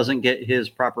IA doesn't get his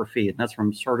proper fee. And that's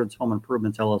from Sergeant's Home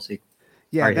Improvements LLC.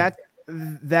 Yeah, right.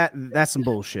 That's some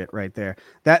bullshit right there.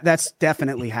 That's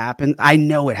definitely happened. I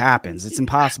know it happens. It's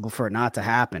impossible for it not to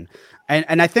happen.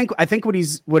 And I think what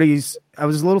he's I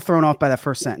was a little thrown off by that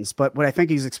first sentence, but what I think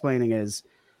he's explaining is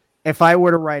if I were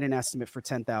to write an estimate for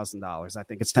 $10,000, I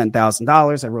think it's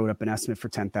 $10,000. I wrote up an estimate for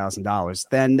 $10,000.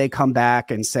 Then they come back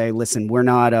and say, listen, we're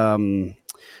not going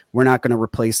to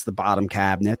replace the bottom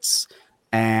cabinets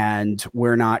and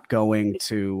we're not going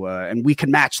to, and we can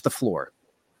match the floor.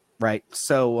 Right.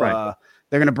 So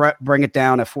they're going to bring it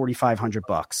down at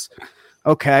 $4,500.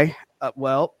 Okay.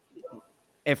 Well,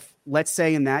 if let's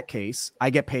say in that case,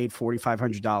 I get paid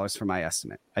 $4,500 for my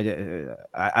estimate.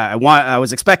 I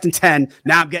was expecting 10.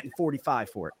 Now I'm getting 45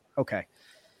 for it. Okay.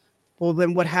 Well,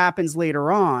 then what happens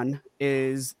later on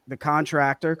is the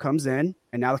contractor comes in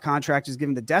and now the contractor is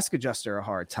giving the desk adjuster a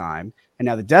hard time. And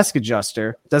now the desk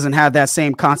adjuster doesn't have that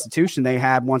same constitution they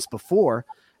had once before.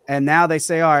 And now they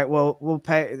say, all right, well, we'll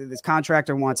pay. This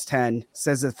contractor wants 10,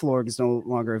 says the floor is no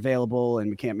longer available and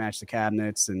we can't match the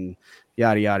cabinets and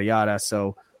yada, yada, yada.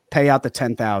 So pay out the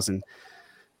 10,000.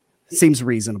 Seems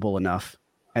reasonable enough.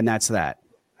 And that's that.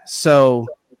 So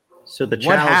the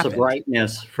chalice of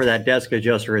brightness for that desk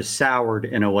adjuster is soured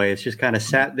in a way. It's just kind of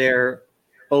sat there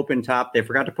open top. They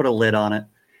forgot to put a lid on it.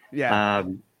 Yeah.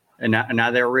 And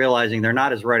now they're realizing they're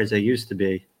not as right as they used to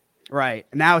be. Right.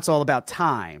 Now it's all about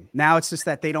time. Now it's just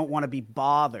that they don't want to be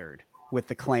bothered with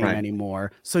the claim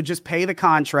anymore. So just pay the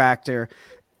contractor.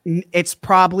 It's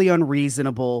probably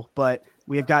unreasonable, but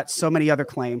we have got so many other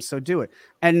claims, so do it.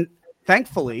 And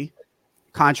thankfully,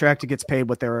 contractor gets paid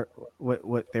what they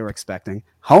were expecting.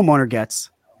 Homeowner gets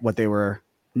what they were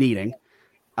needing.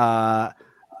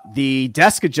 The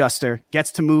desk adjuster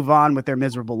gets to move on with their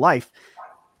miserable life.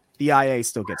 The IA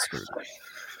still gets screwed.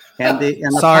 And the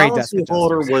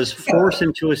policyholder was forced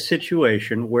into a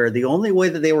situation where the only way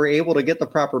that they were able to get the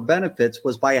proper benefits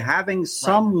was by having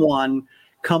someone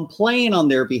complain on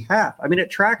their behalf. I mean, it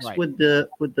tracks with the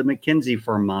McKinsey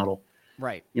firm model.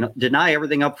 Right. Deny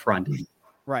everything up front.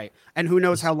 Right. And who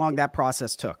knows how long that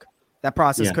process took. That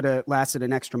process could have lasted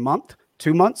an extra month,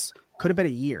 2 months, could have been a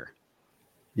year.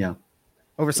 Yeah.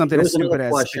 Over something as stupid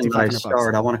as question that I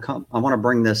started. I want to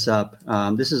bring this up.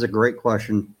 This is a great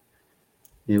question.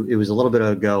 It was a little bit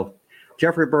ago.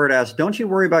 Jeffrey Bird asked, don't you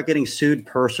worry about getting sued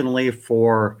personally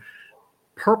for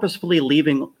purposefully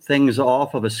leaving things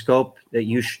off of a scope that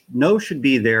you know should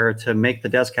be there to make the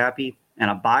desk happy and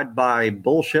abide by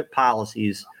bullshit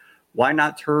policies? Why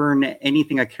not turn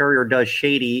anything a carrier does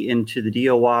shady into the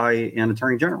DOI and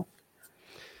Attorney General?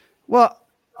 Well,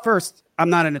 first, I'm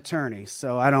not an attorney,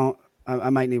 so I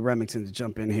might need Remington to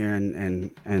jump in here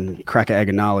and crack an egg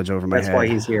of knowledge over my head. That's why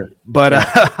he's here. But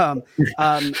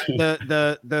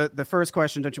the first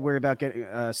question, don't you worry about getting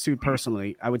sued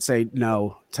personally? I would say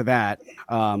no to that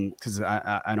because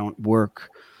I don't work.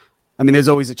 I mean, there's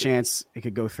always a chance it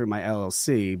could go through my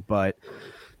LLC, but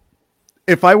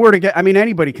if I were to get, I mean,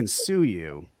 anybody can sue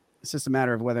you. It's just a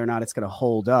matter of whether or not it's going to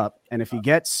hold up. And if you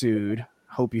get sued,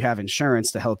 hope you have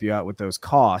insurance to help you out with those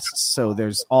costs. So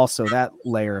there's also that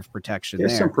layer of protection.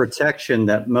 There's some protection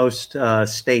that most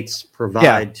states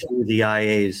provide to the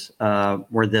IAs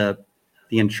where the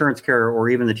insurance carrier or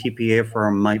even the TPA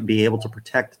firm might be able to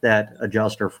protect that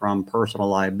adjuster from personal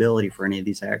liability for any of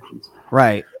these actions.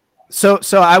 Right. So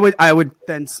I would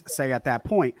then say at that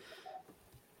point,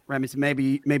 Remington,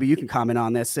 maybe you can comment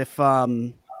on this. If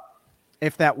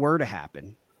that were to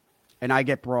happen and I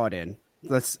get brought in,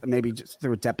 let's maybe just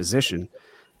through a deposition,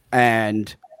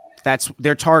 and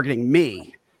they're targeting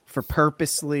me for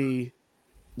purposely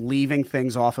leaving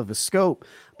things off of the scope.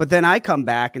 But then I come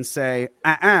back and say,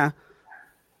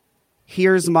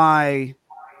 here's my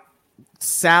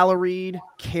salaried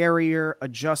carrier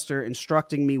adjuster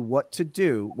instructing me what to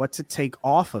do, what to take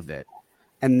off of it.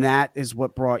 And that is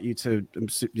what brought you to,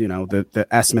 the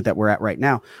estimate that we're at right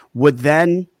now. Would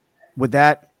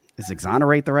that, is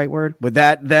exonerate the right word? Would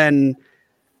that then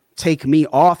take me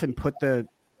off and put the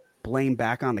blame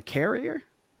back on the carrier?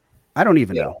 I don't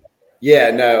even know. Yeah,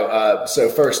 no. So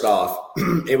first off,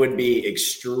 it would be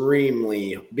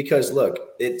extremely, because look,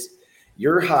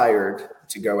 you're hired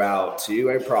to go out to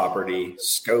a property,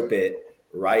 scope it,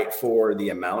 right, for the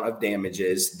amount of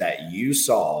damages that you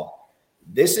saw.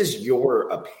 This is your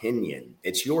opinion.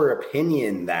 It's your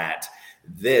opinion that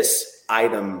this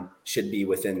item should be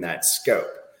within that scope.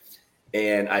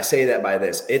 And I say that by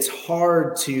this, it's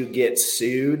hard to get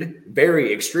sued,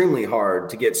 extremely hard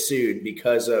to get sued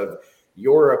because of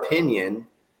your opinion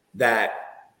that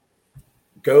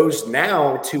goes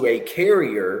now to a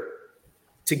carrier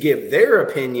to give their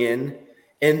opinion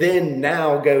and then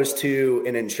now goes to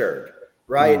an insured,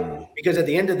 right? Because at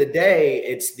the end of the day,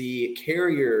 it's the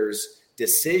carrier's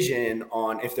decision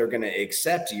on if they're going to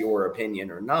accept your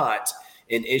opinion or not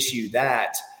and issue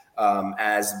that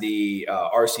as the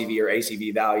RCV or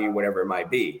ACV value, whatever it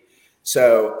might be.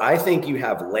 So I think you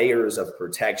have layers of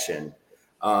protection.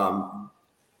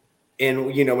 And,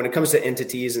 when it comes to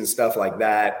entities and stuff like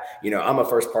that, I'm a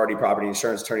first party property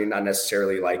insurance attorney, not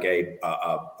necessarily like a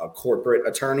corporate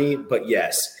attorney, but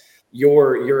yes,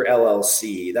 your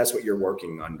LLC, that's what you're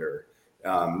working under.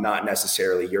 Not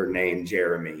necessarily your name,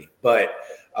 Jeremy, but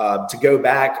to go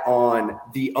back on,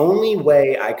 the only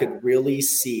way I could really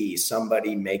see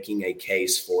somebody making a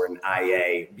case for an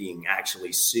IA being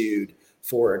actually sued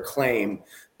for a claim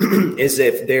is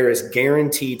if there is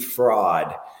guaranteed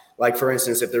fraud. Like, for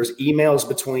instance, if there's emails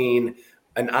between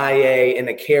an IA and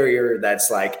a carrier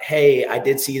that's like, hey, I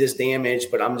did see this damage,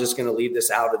 but I'm just going to leave this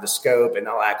out of the scope and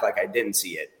I'll act like I didn't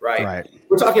see it. Right.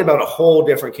 We're talking about a whole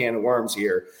different can of worms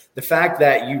here. The fact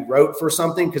that you wrote for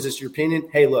something because it's your opinion.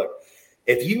 Hey, look,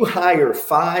 if you hire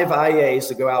 5 IAs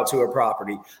to go out to a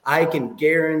property, I can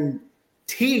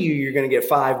guarantee you're going to get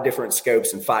 5 different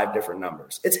scopes and 5 different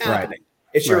numbers. It's happening. Right.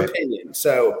 It's your opinion.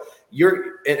 So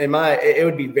it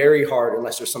would be very hard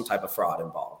unless there's some type of fraud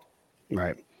involved.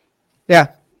 Right. Yeah,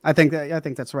 I think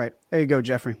that's right. There you go,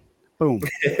 Jeffrey. Boom.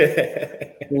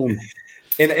 Boom.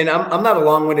 And I'm not a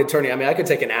long-winded attorney. I mean, I could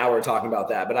take an hour talking about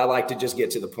that, but I like to just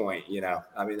get to the point,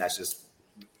 I mean, that's just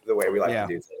the way we like to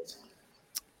do things.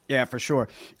 Yeah, for sure.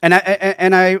 And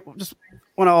I just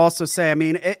want to also say, I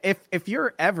mean, if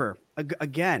you're ever,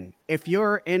 again, if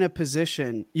you're in a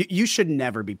position, you should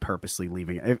never be purposely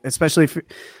leaving it, especially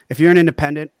if you're an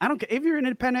independent. I don't care if you're an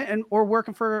independent or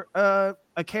working for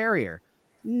a carrier.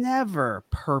 Never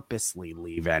purposely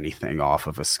leave anything off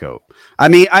of a scope. I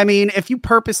mean, if you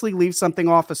purposely leave something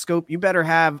off a scope, you better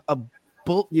have a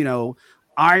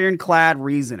ironclad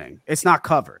reasoning. It's not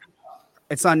covered.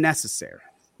 It's unnecessary.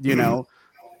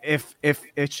 If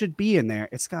it should be in there,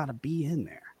 it's got to be in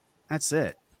there. That's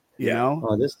it. You know.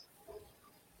 Oh,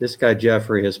 this guy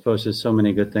Jeffrey has posted so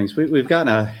many good things. We've gotten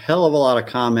a hell of a lot of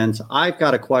comments. I've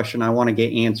got a question I want to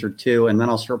get answered too, and then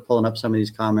I'll start pulling up some of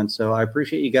these comments. So I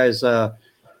appreciate you guys.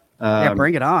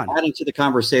 Bring it on. Adding to the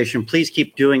conversation. Please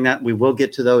keep doing that. We will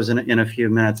get to those in a few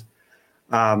minutes.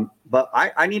 But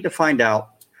I need to find out.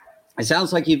 It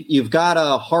sounds like you've got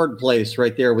a hard place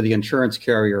right there with the insurance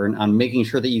carrier and on making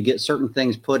sure that you get certain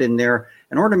things put in there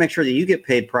in order to make sure that you get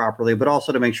paid properly, but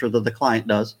also to make sure that the client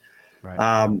does.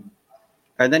 Right.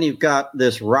 And then you've got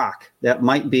this rock that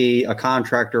might be a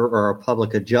contractor or a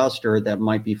public adjuster that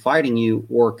might be fighting you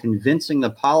or convincing the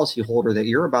policyholder that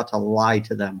you're about to lie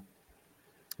to them.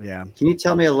 Yeah. Can you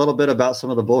tell me a little bit about some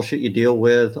of the bullshit you deal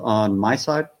with on my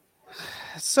side?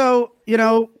 So,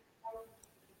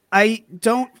 I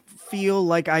don't feel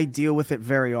like I deal with it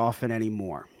very often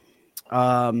anymore.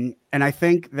 And I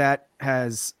think that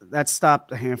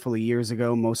stopped a handful of years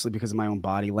ago, mostly because of my own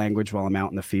body language while I'm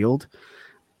out in the field.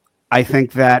 I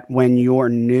think that when you're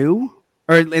new,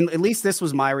 or at least this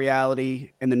was my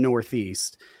reality in the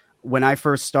Northeast, when I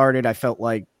first started, I felt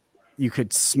like you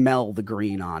could smell the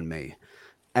green on me.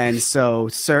 And so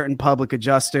certain public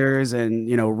adjusters and,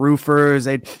 roofers,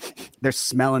 they're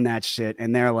smelling that shit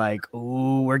and they're like,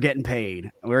 "Ooh, we're getting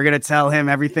paid. We're going to tell him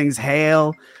everything's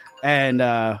hail and,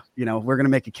 we're going to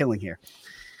make a killing here."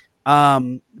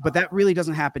 But that really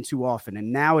doesn't happen too often.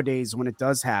 And nowadays when it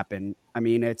does happen, I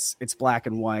mean, it's black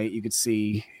and white. You could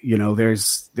see,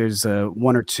 there's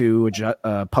 1 or 2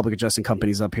 public adjusting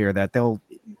companies up here that they'll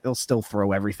still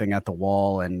throw everything at the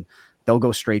wall and they'll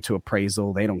go straight to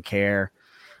appraisal. They don't care.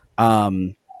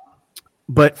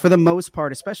 But for the most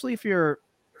part, especially if you're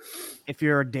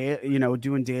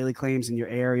doing daily claims in your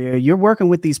area, you're working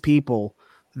with these people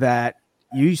that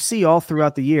you see all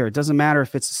throughout the year. It doesn't matter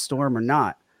if it's a storm or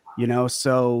not,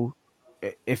 so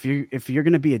if you're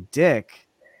going to be a dick,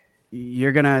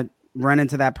 you're going to run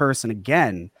into that person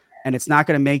again, and it's not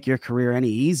going to make your career any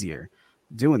easier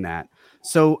doing that.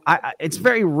 So it's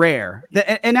very rare.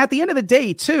 And at the end of the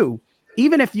day too,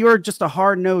 even if you're just a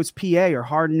hard-nosed PA or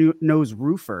hard-nosed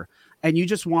roofer and you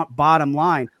just want bottom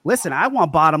line, listen, I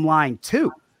want bottom line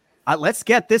too. Let's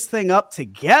get this thing up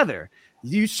together.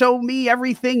 You show me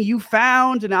everything you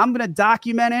found and I'm going to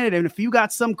document it. And if you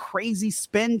got some crazy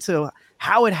spin to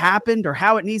how it happened or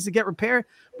how it needs to get repaired,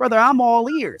 brother, I'm all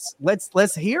ears.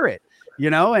 Let's hear it,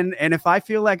 and if I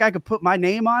feel like I could put my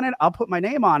name on it, I'll put my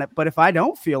name on it. But if I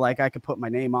don't feel like I could put my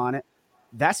name on it,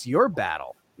 that's your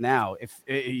battle. Now, if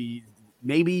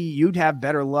maybe you'd have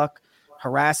better luck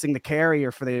harassing the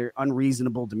carrier for their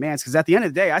unreasonable demands. Because at the end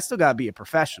of the day, I still got to be a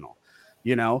professional.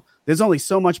 There's only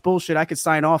so much bullshit I could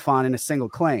sign off on in a single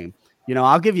claim.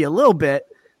 I'll give you a little bit,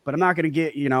 but I'm not going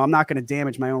to I'm not going to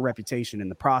damage my own reputation in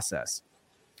the process.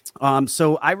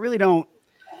 So I really don't,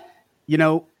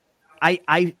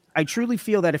 I truly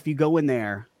feel that if you go in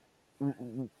there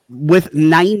with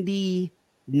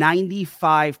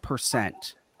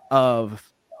 95% of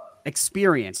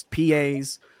experienced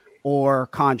PAs or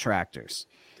contractors,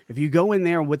 if you go in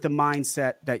there with the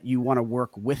mindset that you want to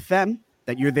work with them,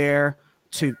 that you're there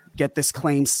to get this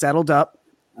claim settled up,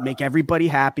 make everybody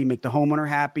happy, make the homeowner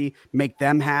happy, make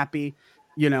them happy,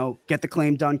 get the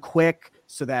claim done quick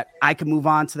so that I can move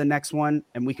on to the next one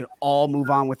and we can all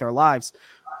move on with our lives.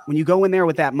 When you go in there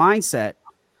with that mindset,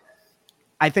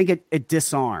 I think it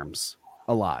disarms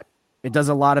a lot. It does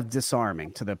a lot of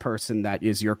disarming to the person that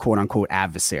is your quote unquote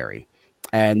adversary,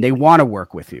 and they want to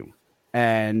work with you.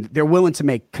 and they're willing to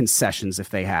make concessions if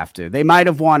they have to. They might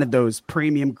have wanted those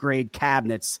premium grade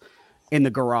cabinets in the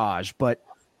garage, but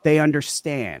they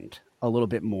understand a little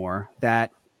bit more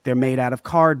that they're made out of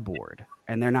cardboard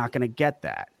and they're not going to get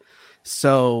that.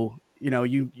 So,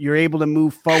 you're able to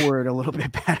move forward a little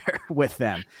bit better with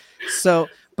them. So,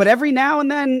 but every now and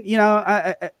then,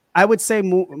 I would say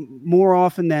more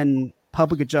often than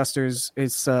public adjusters,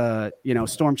 it's,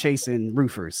 storm chasing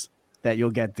roofers that you'll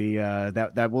get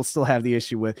that we'll still have the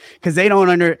issue with, because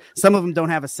some of them don't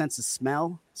have a sense of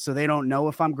smell. So they don't know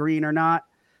if I'm green or not.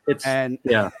 It's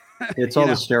all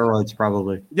the steroids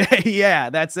probably.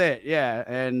 Yeah, that's it. Yeah.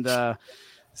 And,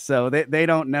 so they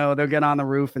don't know. They'll get on the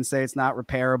roof and say it's not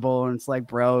repairable. And it's like,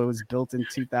 bro, it was built in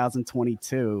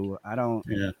 2022. I don't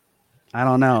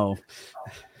know.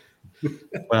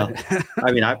 Well,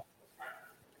 I mean,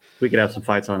 we could have some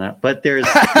fights on that, but there's,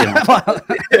 we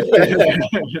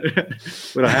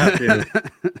don't have to.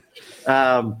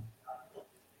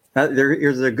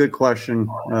 Here's a good question.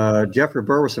 Jeffrey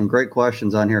Burr with some great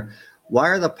questions on here. Why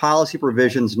are the policy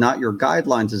provisions not your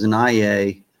guidelines as an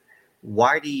IA?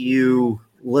 Why do you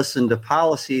listen to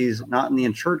policies not in the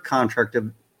insured contract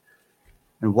and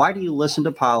why do you listen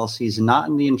to policies not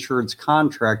in the insured's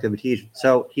contract of adhesion?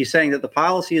 So he's saying that the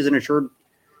policy is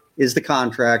the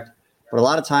contract, but a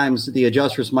lot of times the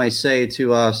adjusters might say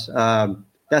to us,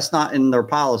 that's not in their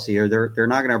policy, or they're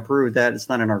not going to approve that. It's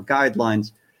not in our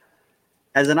guidelines.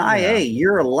 As an IA,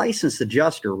 you're a licensed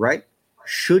adjuster, right?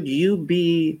 Should you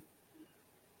be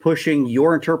pushing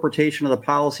your interpretation of the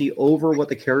policy over what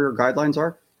the carrier guidelines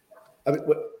are? I mean,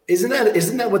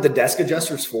 isn't that what the desk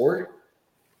adjuster's for,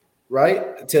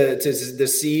 right? To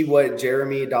see what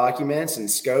Jeremy documents and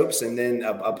scopes and then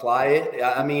apply it.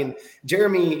 I mean,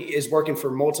 Jeremy is working for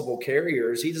multiple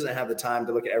carriers. He doesn't have the time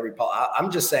to look at every policy.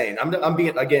 I'm just saying. I'm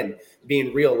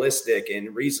being realistic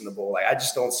and reasonable. Like, I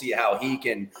just don't see how he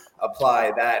can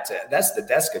apply that. That's the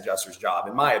desk adjuster's job,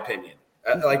 in my opinion.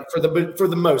 Like for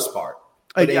the most part.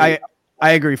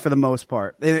 I agree for the most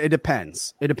part. It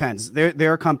depends. It depends.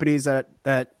 There are companies that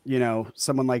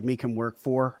someone like me can work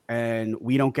for, and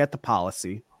we don't get the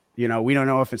policy. We don't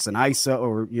know if it's an ISO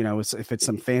or if it's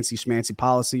some fancy schmancy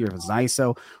policy or if it's an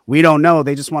ISO. We don't know.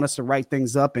 They just want us to write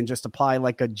things up and just apply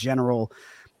like a general,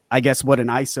 I guess, what an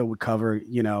ISO would cover.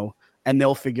 And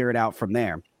they'll figure it out from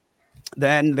there.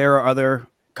 Then there are other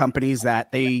companies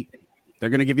that they're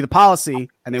going to give you the policy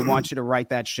and they want you to write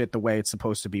that shit the way it's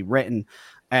supposed to be written,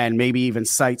 and maybe even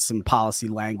cite some policy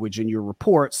language in your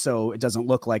report so it doesn't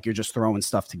look like you're just throwing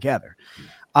stuff together.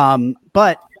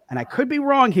 But I could be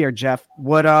wrong here, Jeff,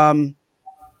 what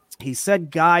he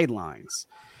said guidelines.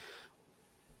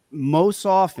 Most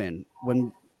often,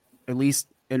 when at least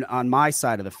on my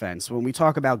side of the fence, when we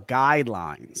talk about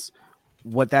guidelines,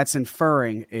 what that's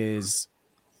inferring is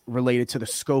related to the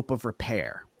scope of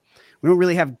repair. We don't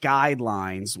really have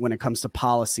guidelines when it comes to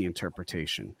policy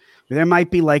interpretation. There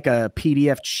might be like a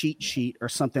PDF cheat sheet or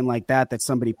something like that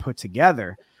somebody put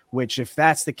together, which if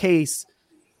that's the case,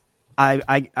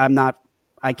 I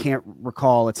can't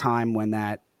recall a time when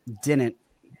that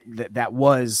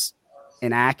was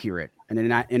inaccurate,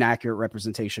 an inaccurate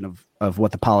representation of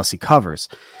what the policy covers.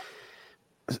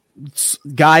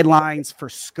 Guidelines for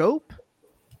scope,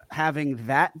 having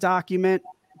that document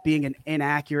being an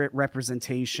inaccurate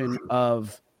representation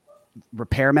of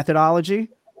repair methodology,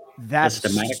 that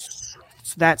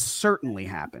certainly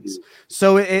happens.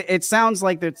 So it sounds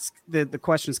like the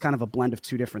question is kind of a blend of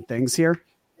two different things here.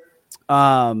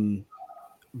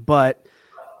 But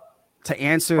to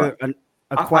answer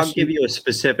a question, I'll give you a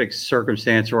specific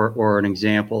circumstance or an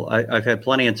example. I've had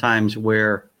plenty of times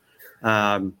where,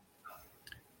 for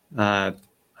an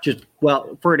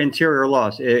interior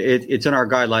loss, it's in our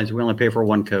guidelines. We only pay for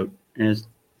one coat, and it's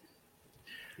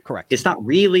correct. It's not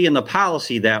really in the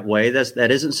policy that way.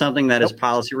 That isn't something that is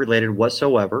policy related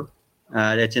whatsoever.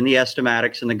 It's in the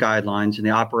estimatics and the guidelines and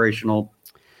the operational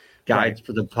guides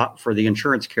for the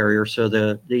insurance carrier. So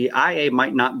the IA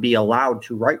might not be allowed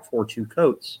to write for two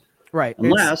coats, right?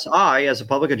 Unless I, as a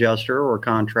public adjuster or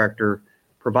contractor,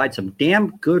 provide some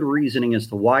damn good reasoning as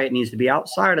to why it needs to be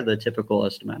outside of the typical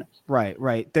estimatics.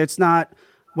 Right. That's not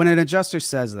when an adjuster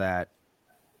says that.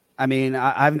 I mean,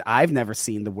 I've never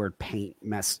seen the word paint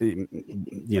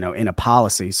in a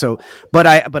policy. So, but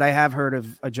I have heard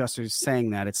of adjusters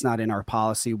saying that it's not in our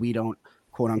policy. We don't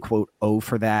quote unquote owe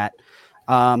for that.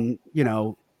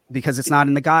 Because it's not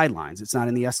in the guidelines. It's not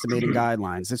in the estimating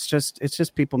guidelines. It's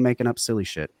just people making up silly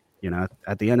shit.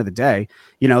 At the end of the day,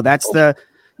 that's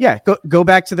go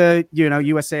back to the,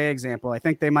 USA example. I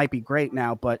think they might be great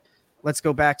now, but let's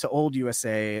go back to old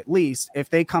USA. At least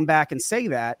if they come back and say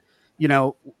that,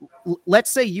 let's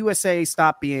say USA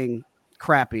stopped being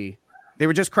crappy. They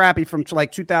were just crappy from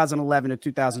like 2011 to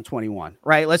 2021,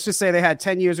 right? Let's just say they had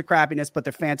 10 years of crappiness, but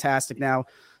they're fantastic now.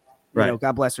 You know,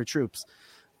 God bless their troops.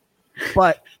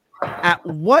 But at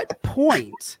what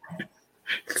point?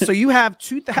 So you have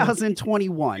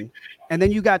 2021, and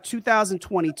then you got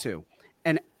 2022,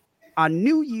 and on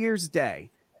New Year's Day,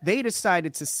 they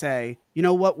decided to say, you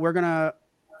know what, we're gonna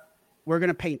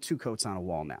paint 2 coats on a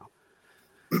wall now.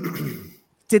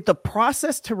 Did the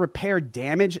process to repair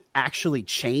damage actually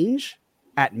change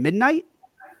at midnight?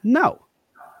 No,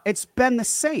 it's been the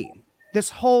same this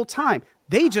whole time.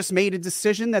 They just made a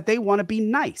decision that they want to be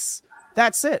nice.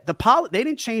 That's it. They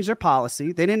didn't change their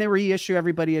policy. They didn't reissue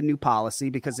everybody a new policy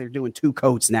because they're doing 2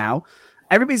 coats now.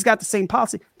 Everybody's got the same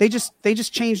policy. They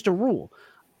just changed a rule,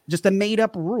 just a made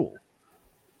up rule.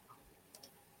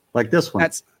 Like this one.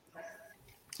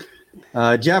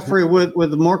 Jeffrey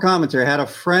with more commentary. Had a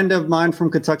friend of mine from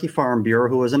Kentucky Farm Bureau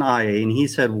who was an IA, and he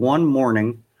said one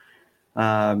morning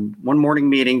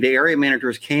meeting, the area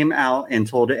managers came out and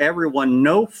told everyone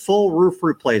no full roof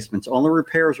replacements, only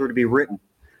repairs were to be written.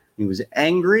 He was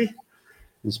angry.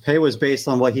 His pay was based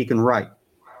on what he can write.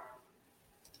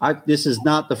 This is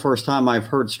not the first time I've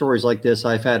heard stories like this.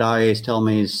 I've had IAs tell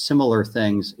me similar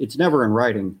things. It's never in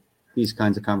writing, these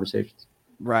kinds of conversations.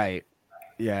 Right.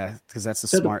 Yeah, because that's a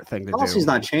smart thing to do. Policy's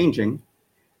not changing.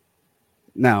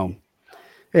 No.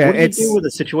 Yeah, what do you do with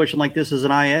a situation like this as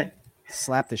an IA?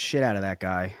 Slap the shit out of that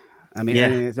guy. I mean,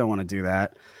 I don't want to do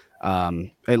that.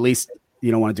 At least you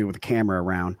don't want to do it with the camera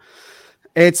around.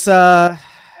 It's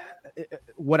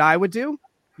what I would do.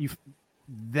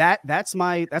 That's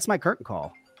my curtain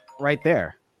call right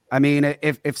there. I mean,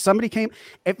 if somebody came,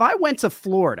 if I went to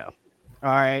Florida, all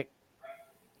right,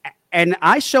 and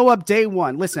I show up day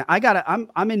one, listen,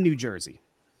 I'm in New Jersey.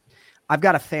 I've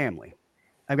got a family.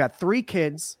 I've got 3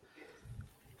 kids.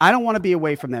 I don't want to be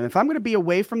away from them. If I'm going to be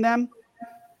away from them,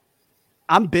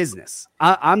 I'm business.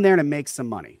 I'm there to make some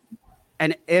money.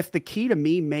 And if the key to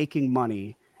me making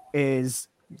money is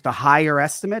the higher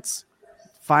estimates,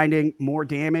 finding more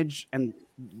damage and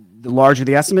the larger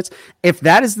the estimates, if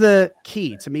that is the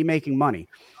key to me making money,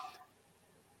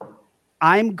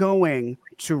 I'm going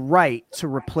to write to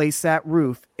replace that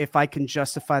roof if I can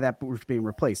justify that roof being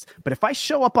replaced. But if I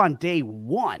show up on day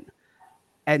 1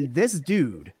 and this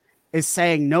dude is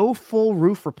saying no full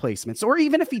roof replacements, or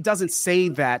even if he doesn't say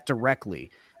that directly,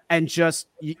 and just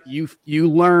you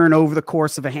learn over the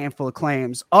course of a handful of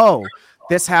claims, oh,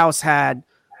 this house had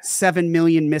 7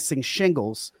 million missing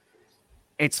shingles.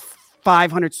 It's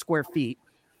 500 square feet.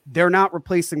 They're not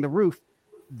replacing the roof.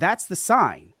 That's the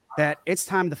sign that it's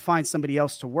time to find somebody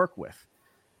else to work with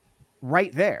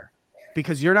right there,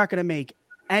 because you're not going to make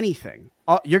anything.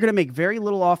 You're going to make very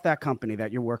little off that company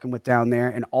that you're working with down there.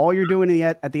 And all you're doing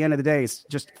at the end of the day is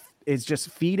just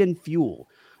feeding fuel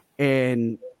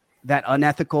in that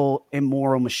unethical,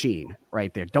 immoral machine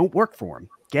right there. Don't work for them.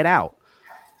 Get out.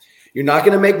 You're not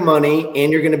going to make money,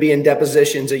 and you're going to be in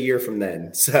depositions a year from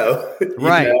then. So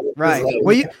right. Like,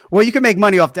 well, you can make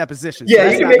money off depositions.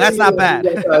 Yeah, that's not bad.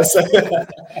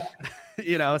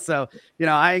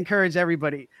 I encourage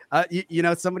everybody.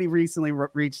 Somebody recently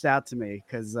reached out to me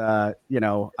because I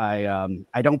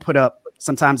don't put up.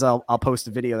 Sometimes I'll post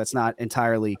a video that's not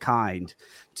entirely kind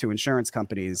to insurance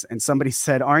companies, and somebody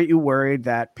said, "Aren't you worried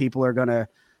that people are going to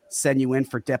send you in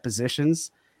for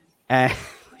depositions?" And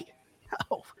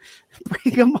no,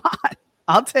 bring them on.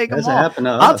 I'll take them all.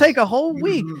 I'll take a whole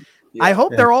week. I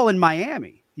hope they're all in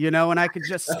Miami, and I could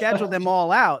just schedule them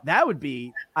all out. That would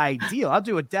be ideal. I'll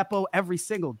do a depo every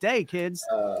single day, kids.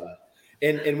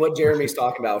 And what Jeremy's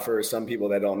talking about, for some people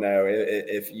that don't know,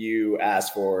 if you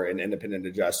ask for an independent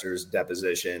adjuster's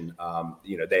deposition,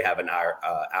 they have an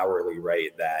hourly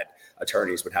rate that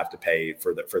attorneys would have to pay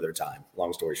for their time.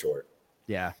 Long story short.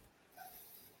 Yeah.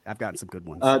 I've gotten some good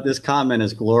ones. This comment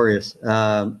is glorious.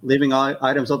 Leaving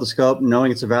items off the scope,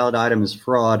 knowing it's a valid item is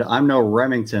fraud. I'm no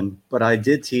Remington, but I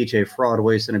did teach a fraud,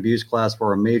 waste, and abuse class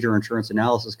for a major insurance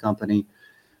analysis company.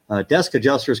 Desk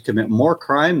adjusters commit more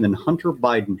crime than Hunter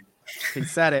Biden. He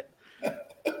said it.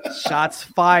 Shots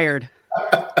fired.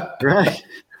 Right.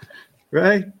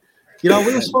 We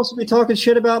were supposed to be talking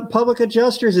shit about public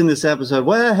adjusters in this episode.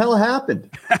 What the hell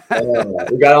happened?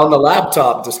 We got on the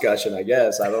laptop discussion, I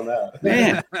guess. I don't know.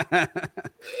 Man.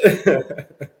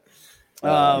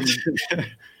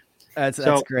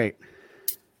 That's great.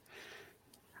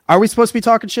 Are we supposed to be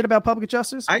talking shit about public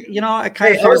adjusters? I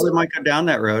kind of feel we might go down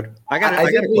that road. I got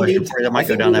a question for you that might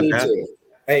go down that path.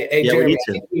 Hey, Jeremy,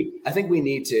 I think we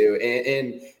need to.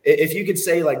 And if you could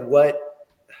say, like, what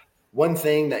one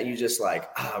thing that you just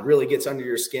really gets under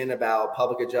your skin about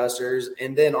public adjusters,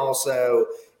 and then also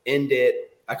end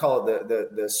it I call it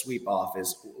the sweep off.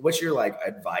 Is what's your like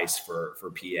advice for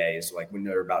PAs like when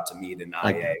they're about to meet an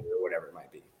IA or whatever it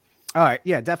might be? All right,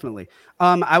 yeah, definitely.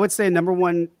 I would say number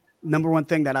one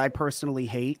thing that I personally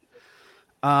hate.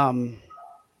 I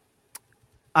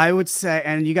would say,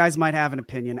 and you guys might have an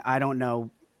opinion. I don't know.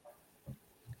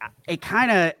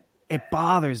 It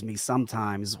bothers me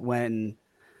sometimes when,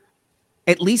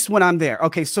 at least when I'm there.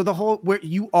 Okay, so where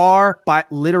you are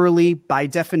literally by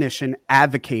definition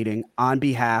advocating on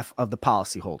behalf of the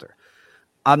policyholder.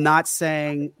 I'm not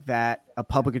saying that a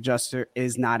public adjuster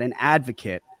is not an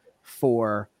advocate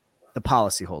for the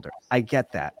policyholder. I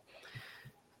get that.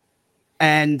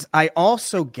 And I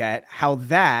also get how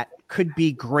that could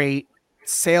be great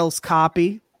sales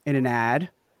copy in an ad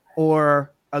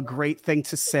or a great thing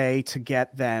to say to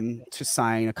get them to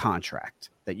sign a contract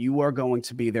that you are going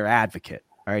to be their advocate.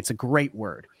 All right. It's a great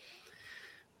word,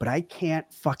 but I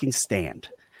can't fucking stand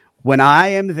when I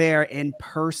am there in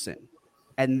person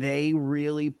and they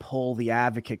really pull the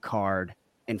advocate card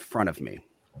in front of me.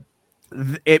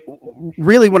 It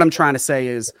really, what I'm trying to say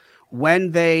is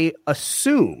when they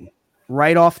assume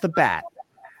right off the bat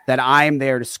that I am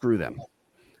there to screw them.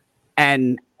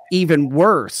 And even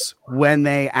worse, when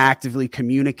they actively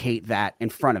communicate that in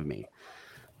front of me,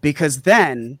 because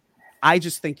then I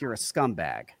just think you're a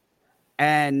scumbag.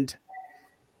 And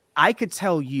I could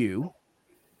tell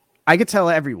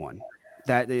everyone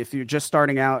that if you're just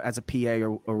starting out as a PA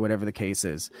or whatever the case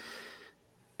is,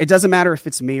 it doesn't matter if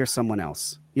it's me or someone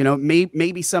else. You know,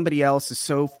 maybe somebody else is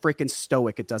so freaking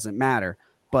stoic, it doesn't matter.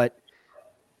 But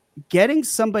getting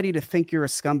somebody to think you're a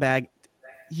scumbag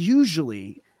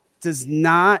usually does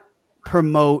not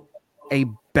promote a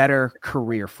better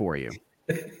career for you.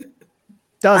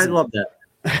 Doesn't. I love that.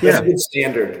 It's a good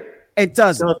standard. It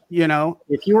doesn't, So, you know.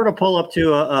 If you were to pull up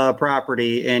to a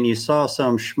property and you saw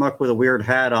some schmuck with a weird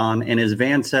hat on and his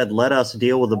van said, "Let us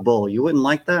deal with the bull," you wouldn't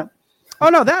like that? Oh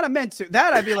no, that I meant to.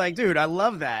 That I'd be like, dude, I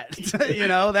love that. You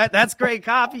know, that's great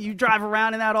copy. You drive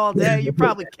around in that all day. You're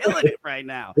probably killing it right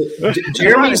now.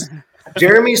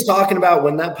 Jeremy's talking about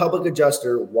when that public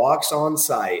adjuster walks on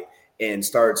site and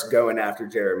starts going after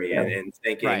Jeremy and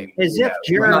thinking, right. As if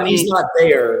Jeremy he's not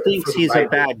there, thinks he's a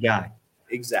bad guy.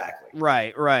 Exactly.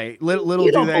 Right. Little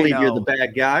You do don't they believe know. you're the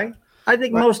bad guy. I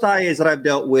think most IAs that I've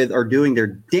dealt with are doing their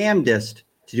damnedest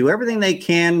to do everything they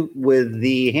can with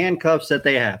the handcuffs that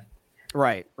they have.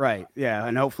 Right. Yeah.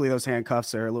 And hopefully those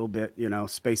handcuffs are a little bit, you know,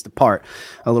 spaced apart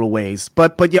a little ways.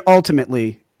 But yeah,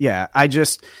 ultimately, yeah,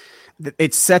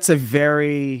 it sets a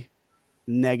very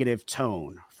negative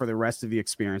tone for the rest of the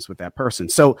experience with that person.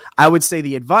 So I would say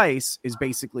the advice is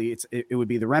basically it would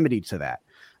be the remedy to that.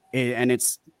 And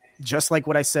it's just like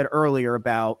what I said earlier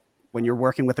about when you're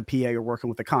working with a PA or working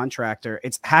with a contractor,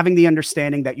 it's having the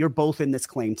understanding that you're both in this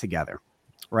claim together.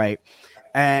 Right.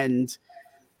 And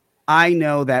I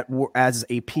know that as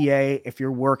a PA, if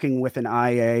you're working with an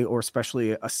IA or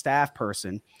especially a staff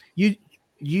person,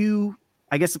 you,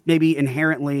 I guess maybe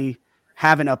inherently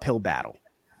have an uphill battle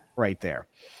right there.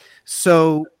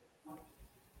 So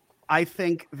I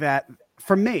think that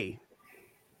for me,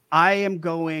 I am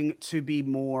going to be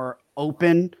more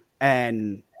open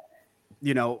and,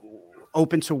 you know,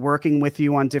 open to working with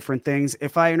you on different things.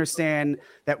 If I understand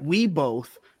that we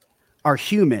both are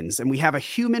humans and we have a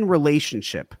human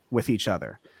relationship with each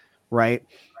other, right?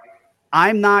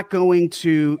 I'm not going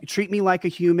to treat me like a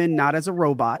human, not as a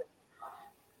robot.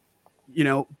 You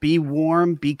know, be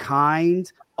warm, be kind,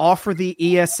 offer the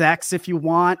ESX if you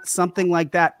want, something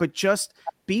like that. But just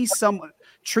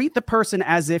treat the person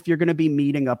as if you're going to be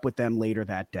meeting up with them later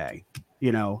that day,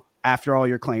 you know, after all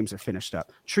your claims are finished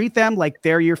up. Treat them like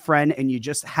they're your friend and you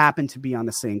just happen to be on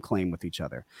the same claim with each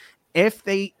other.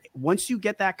 Once you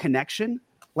get that connection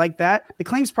like that, the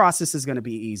claims process is going to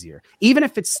be easier. Even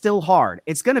if it's still hard,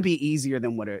 it's going to be easier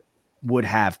than what it would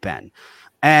have been.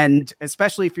 And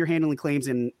especially if you're handling claims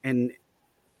in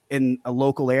a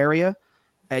local area,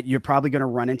 you're probably going to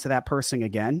run into that person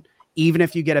again. Even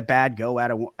if you get a bad go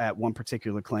at one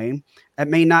particular claim, that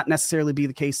may not necessarily be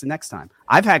the case the next time.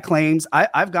 I've had claims.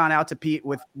 I've gone out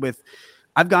to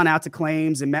I've gone out to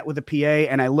claims and met with a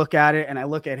PA, and I look at it and I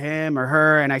look at him or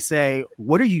her and I say,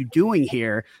 "What are you doing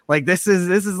here? Like this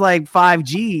is like 5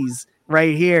 G's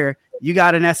right here. You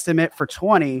got an estimate for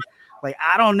 20. Like,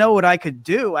 I don't know what I could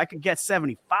do. I could get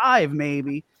 75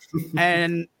 maybe."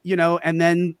 And, you know, and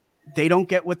then they don't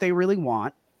get what they really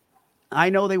want. I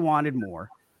know they wanted more.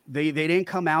 They didn't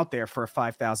come out there for a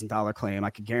 $5,000 claim. I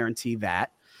could guarantee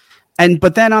that.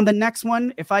 But then on the next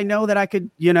one, if I know that I could,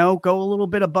 you know, go a little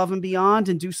bit above and beyond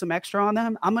and do some extra on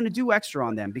them, I'm going to do extra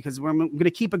on them because I'm going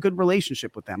to keep a good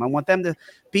relationship with them. I want them to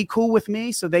be cool with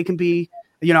me so they can be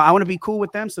I want to be cool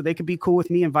with them so they could be cool with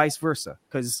me and vice versa.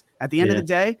 Because at the end of the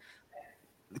day,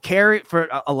 for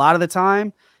a lot of the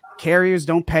time, carriers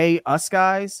don't pay us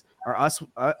guys or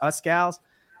us gals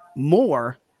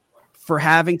more for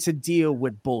having to deal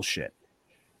with bullshit.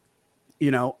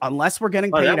 Unless we're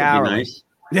getting paid hourly. Nice.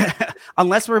 Yeah,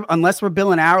 unless we're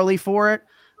billing hourly for it,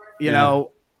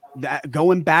 that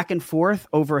going back and forth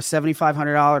over a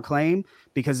 $7,500 claim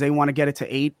because they want to get it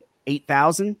to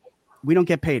 8,000, we don't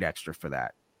get paid extra for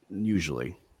that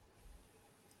usually.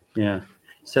 Yeah.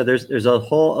 So there's a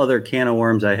whole other can of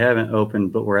worms I haven't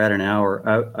opened, but we're at an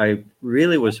hour. I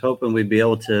really was hoping we'd be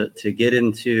able to get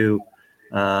into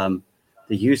the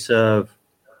use of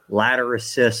ladder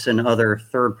assists and other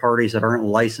third parties that aren't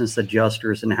licensed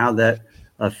adjusters and how that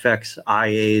affects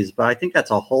IAs. But I think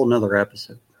that's a whole nother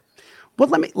episode. Well,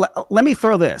 let me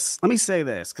throw this. Let me say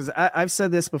this, because I've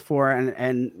said this before,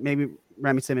 and maybe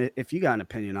Remington, if you got an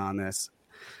opinion on this.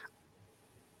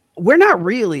 We're not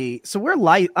really, so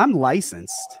I'm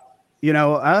licensed,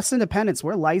 us independents,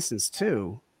 we're licensed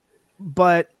too,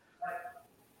 but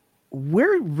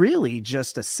we're really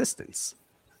just assistants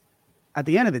at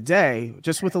the end of the day,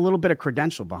 just with a little bit of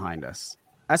credential behind us.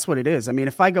 That's what it is. I mean,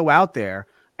 if I go out there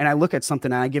and I look at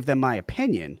something and I give them my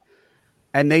opinion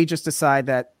and they just decide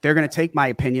that they're going to take my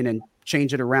opinion and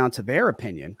change it around to their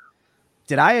opinion,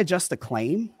 did I adjust a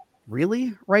claim?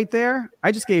 Really? Right there?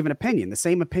 I just gave an opinion, the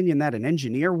same opinion that an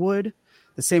engineer would,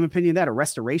 the same opinion that a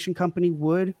restoration company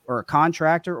would, or a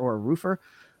contractor or a roofer.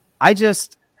 I'm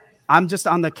just on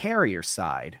the carrier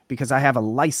side because I have a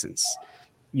license,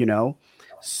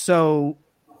 So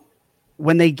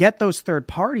when they get those third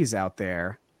parties out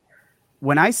there,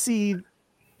 when I see,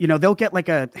 they'll get like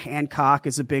a Hancock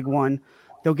is a big one.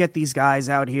 They'll get these guys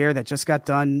out here that just got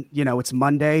done. It's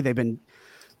Monday. They've been,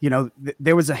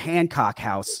 there was a Hancock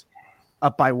house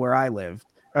up by where I lived,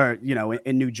 or,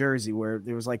 in New Jersey, where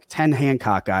there was like 10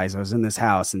 Hancock guys. I was in this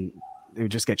house and they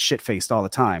would just get shit-faced all the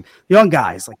time. Young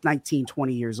guys, like 19,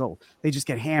 20 years old. They just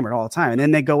get hammered all the time. And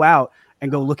then they go out and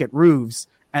go look at roofs.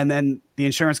 And then the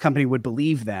insurance company would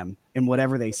believe them in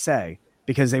whatever they say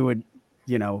because they would,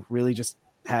 really just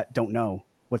don't know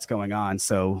what's going on.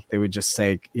 So they would just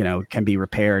say, can be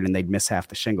repaired, and they'd miss half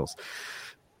the shingles.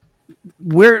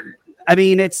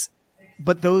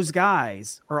 But those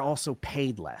guys are also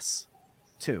paid less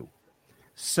too.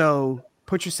 So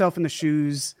put yourself in the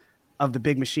shoes of the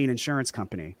big machine insurance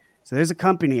company. So there's a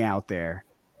company out there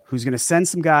who's going to send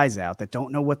some guys out that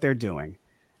don't know what they're doing,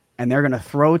 and they're going to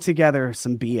throw together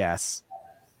some BS,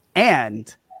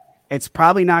 and it's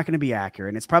probably not going to be accurate.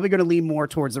 And it's probably going to lean more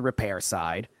towards the repair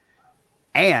side,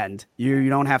 and you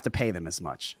don't have to pay them as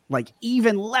much, like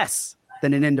even less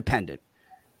than an independent.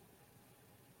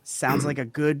 Sounds like a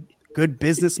good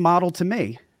business model to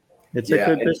me. It's a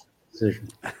good business decision.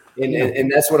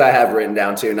 And that's what I have written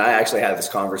down too. And I actually had this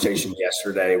conversation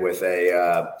yesterday with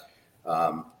a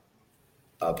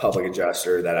public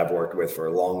adjuster that I've worked with for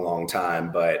a long, long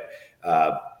time. But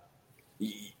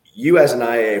you as an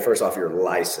IA, first off, you're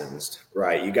licensed,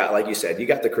 right? You got, like you said, you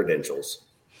got the credentials.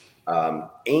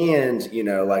 And,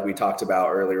 like we talked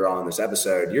about earlier on in this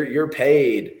episode, you're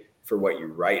paid for what you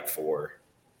write for.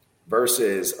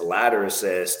 Versus a ladder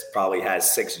assist probably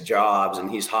has 6 jobs and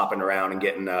he's hopping around and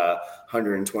getting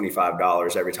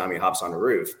 $125 every time he hops on the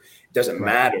roof. It doesn't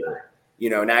matter,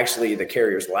 and actually the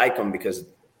carriers like them because,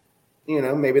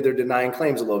 maybe they're denying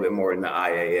claims a little bit more than the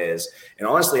IA is. And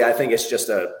honestly, I think it's just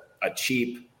a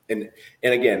cheap, and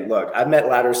again, look, I've met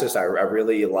ladder assists I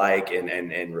really like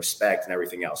and respect and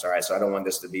everything else. All right. So I don't want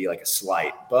this to be like a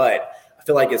slight, but I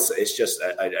feel like it's just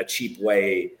a cheap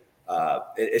way.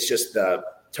 It's just the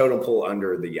totem pole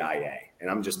under the IA. And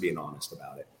I'm just being honest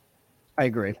about it. I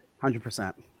agree.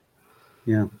 100%.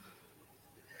 Yeah.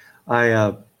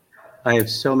 I have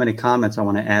so many comments I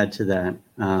want to add to that.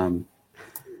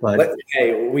 But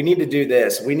hey, we need to do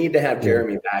this. We need to have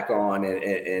Jeremy back on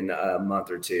in a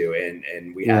month or two.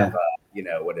 And we have,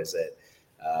 what is it?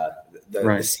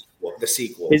 The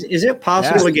sequel. Is it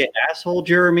possible to get asshole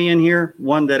Jeremy in here?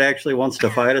 One that actually wants to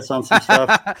fight us on some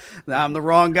stuff? I'm the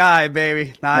wrong guy,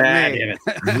 baby. Not me.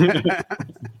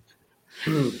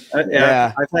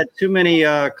 I've had too many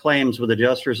claims with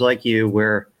adjusters like you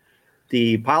where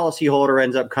the policyholder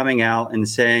ends up coming out and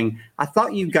saying, I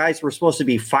thought you guys were supposed to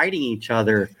be fighting each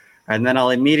other. And then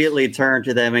I'll immediately turn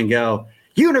to them and go,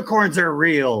 unicorns are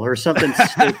real or something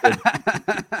stupid.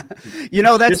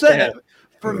 That's it.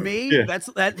 For me,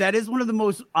 that is one of the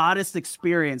most oddest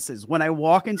experiences when I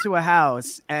walk into a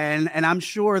house and I'm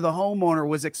sure the homeowner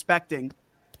was expecting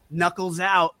knuckles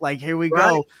out, like, here we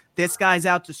go. this guy's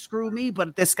out to screw me,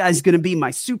 but this guy's going to be my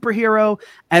superhero.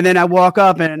 And then I walk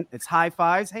up and it's high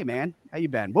fives. Hey, man, how you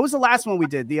been? What was the last one we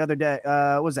did the other day?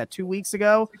 What was that, 2 weeks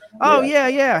ago? Oh,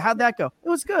 yeah. How'd that go? It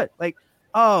was good. Like,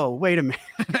 oh, wait a minute.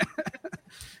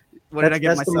 What did I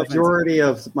get myself into? That's the majority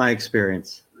of my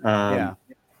experience. And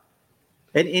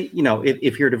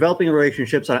if you're developing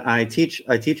relationships, I teach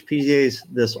PGAs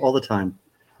this all the time.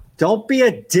 Don't be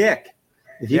a dick.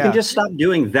 If you can just stop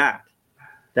doing that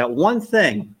one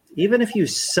thing, even if you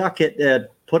suck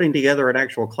at putting together an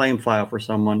actual claim file for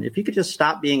someone, if you could just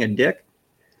stop being a dick,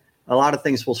 a lot of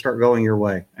things will start going your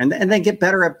way. And then get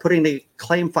better at putting the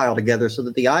claim file together so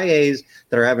that the IAs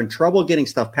that are having trouble getting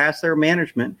stuff past their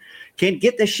management can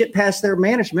get this shit past their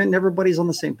management and everybody's on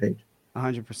the same page.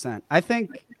 100%. I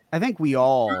think we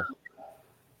all,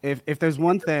 if there's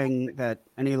one thing that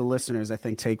any of the listeners I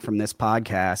think take from this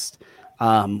podcast,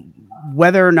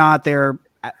 whether or not they're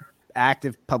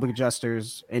active public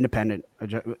adjusters, independent,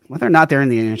 whether or not they're in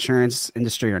the insurance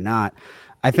industry or not,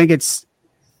 I think it's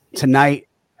tonight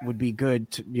would be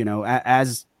good to,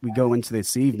 as we go into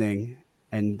this evening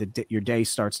and your day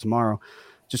starts tomorrow,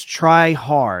 just try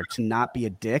hard to not be a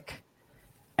dick.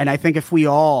 And I think if we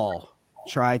all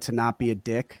try to not be a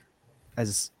dick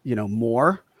as,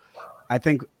 more, I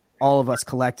think all of us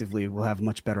collectively will have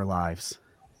much better lives.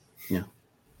 Yeah,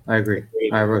 I agree.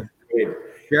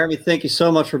 Jeremy, thank you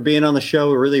so much for being on the show.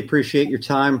 We really appreciate your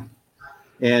time.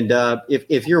 And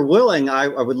if you're willing, I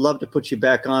would love to put you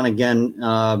back on again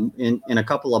in a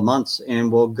couple of months, and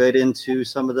we'll get into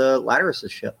some of the ladder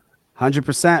assist shit.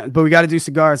 100%. But we got to do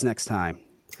cigars next time.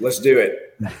 Let's do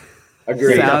it.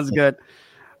 Agreed. Sounds good.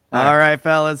 All right,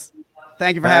 fellas.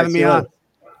 Thank you for having me on.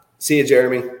 See you,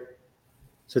 Jeremy.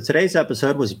 So today's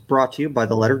episode was brought to you by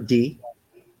the letter D.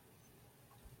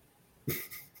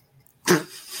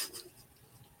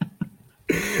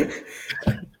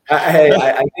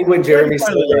 I think what Jeremy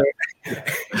said there,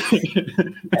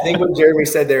 I think what Jeremy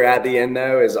said there at the end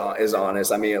though is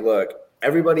honest. I mean, look,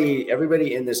 everybody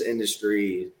in this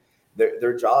industry,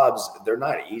 their jobs, they're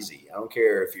not easy. I don't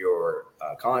care if you're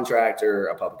a contractor,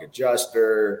 a public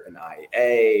adjuster, an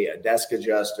IA, a desk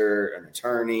adjuster, an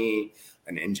attorney,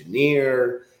 an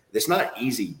engineer. It's not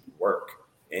easy work.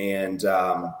 And,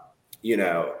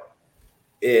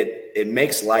 it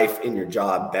makes life in your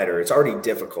job better. It's already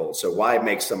difficult. So why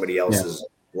make somebody else's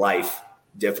life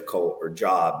difficult or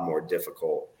job more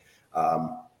difficult?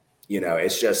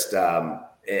 It's just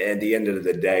at the end of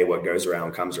the day, what goes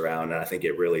around comes around. And I think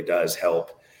it really does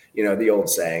help. The old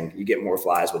saying, you get more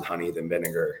flies with honey than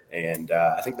vinegar. And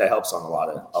I think that helps on a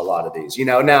lot of these.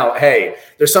 Now, hey,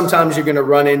 there's sometimes you're going to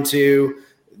run into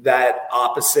that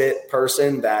opposite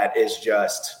person that is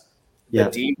just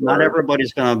not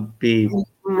everybody's going to be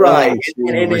right.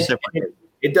 And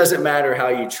it doesn't matter how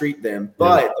you treat them,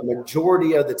 but the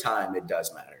majority of the time it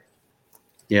does matter.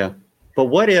 Yeah. But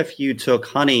what if you took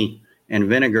honey and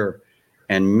vinegar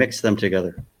and mixed them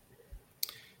together?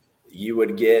 You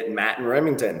would get Matt and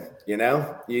Remington,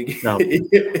 No.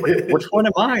 Which one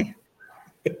am I?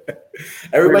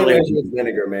 Everybody knows you with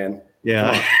vinegar, man.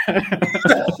 Yeah.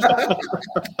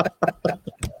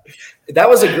 That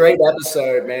was a great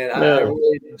episode, man.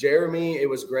 Jeremy, it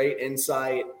was great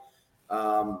insight.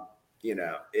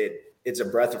 It's a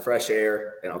breath of fresh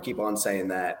air, and I'll keep on saying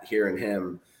that, hearing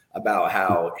him about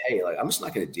how, hey, like I'm just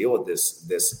not going to deal with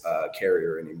this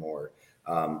carrier anymore.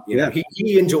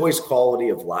 He enjoys quality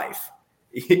of life,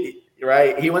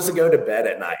 right? He wants to go to bed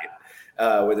at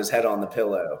night with his head on the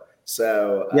pillow.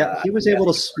 So he was able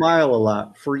to smile a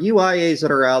lot. For you IAs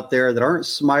that are out there that aren't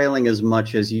smiling as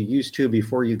much as you used to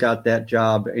before you got that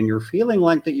job, and you're feeling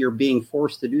like that you're being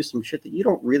forced to do some shit that you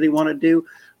don't really want to do,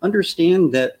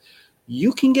 understand that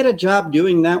you can get a job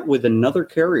doing that with another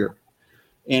carrier.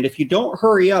 And if you don't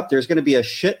hurry up, there's going to be a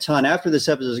shit ton after this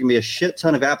episode. There's going to be a shit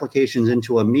ton of applications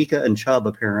into Amica and Chubb,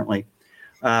 apparently.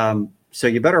 So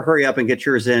you better hurry up and get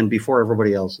yours in before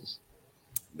everybody else's.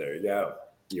 There you go.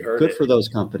 You heard Good for those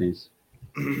companies.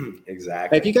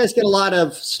 Exactly. If you guys get a lot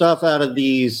of stuff out of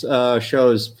these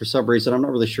shows for some reason, I'm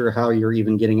not really sure how you're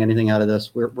even getting anything out of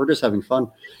this. We're just having fun.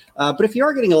 But if you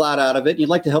are getting a lot out of it and you'd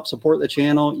like to help support the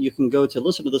channel, you can go to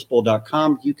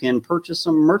listentothisbull.com. You can purchase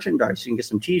some merchandise. You can get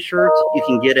some T-shirts. You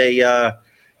can get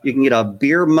a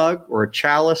beer mug or a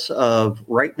chalice of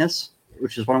rightness,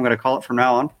 which is what I'm going to call it from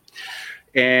now on.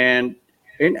 And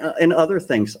other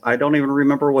things. I don't even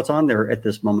remember what's on there at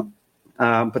this moment.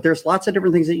 But there's lots of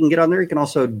different things that you can get on there. You can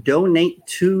also donate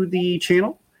to the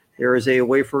channel. There is a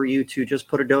way for you to just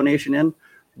put a donation in.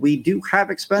 We do have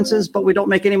expenses, but we don't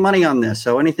make any money on this.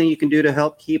 So anything you can do to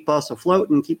help keep us afloat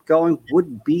and keep going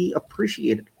would be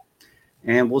appreciated.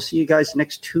 And we'll see you guys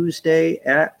next Tuesday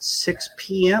at 6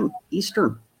 p.m.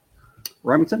 Eastern.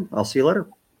 Remington, I'll see you later.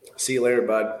 See you later,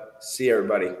 bud. See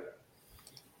everybody.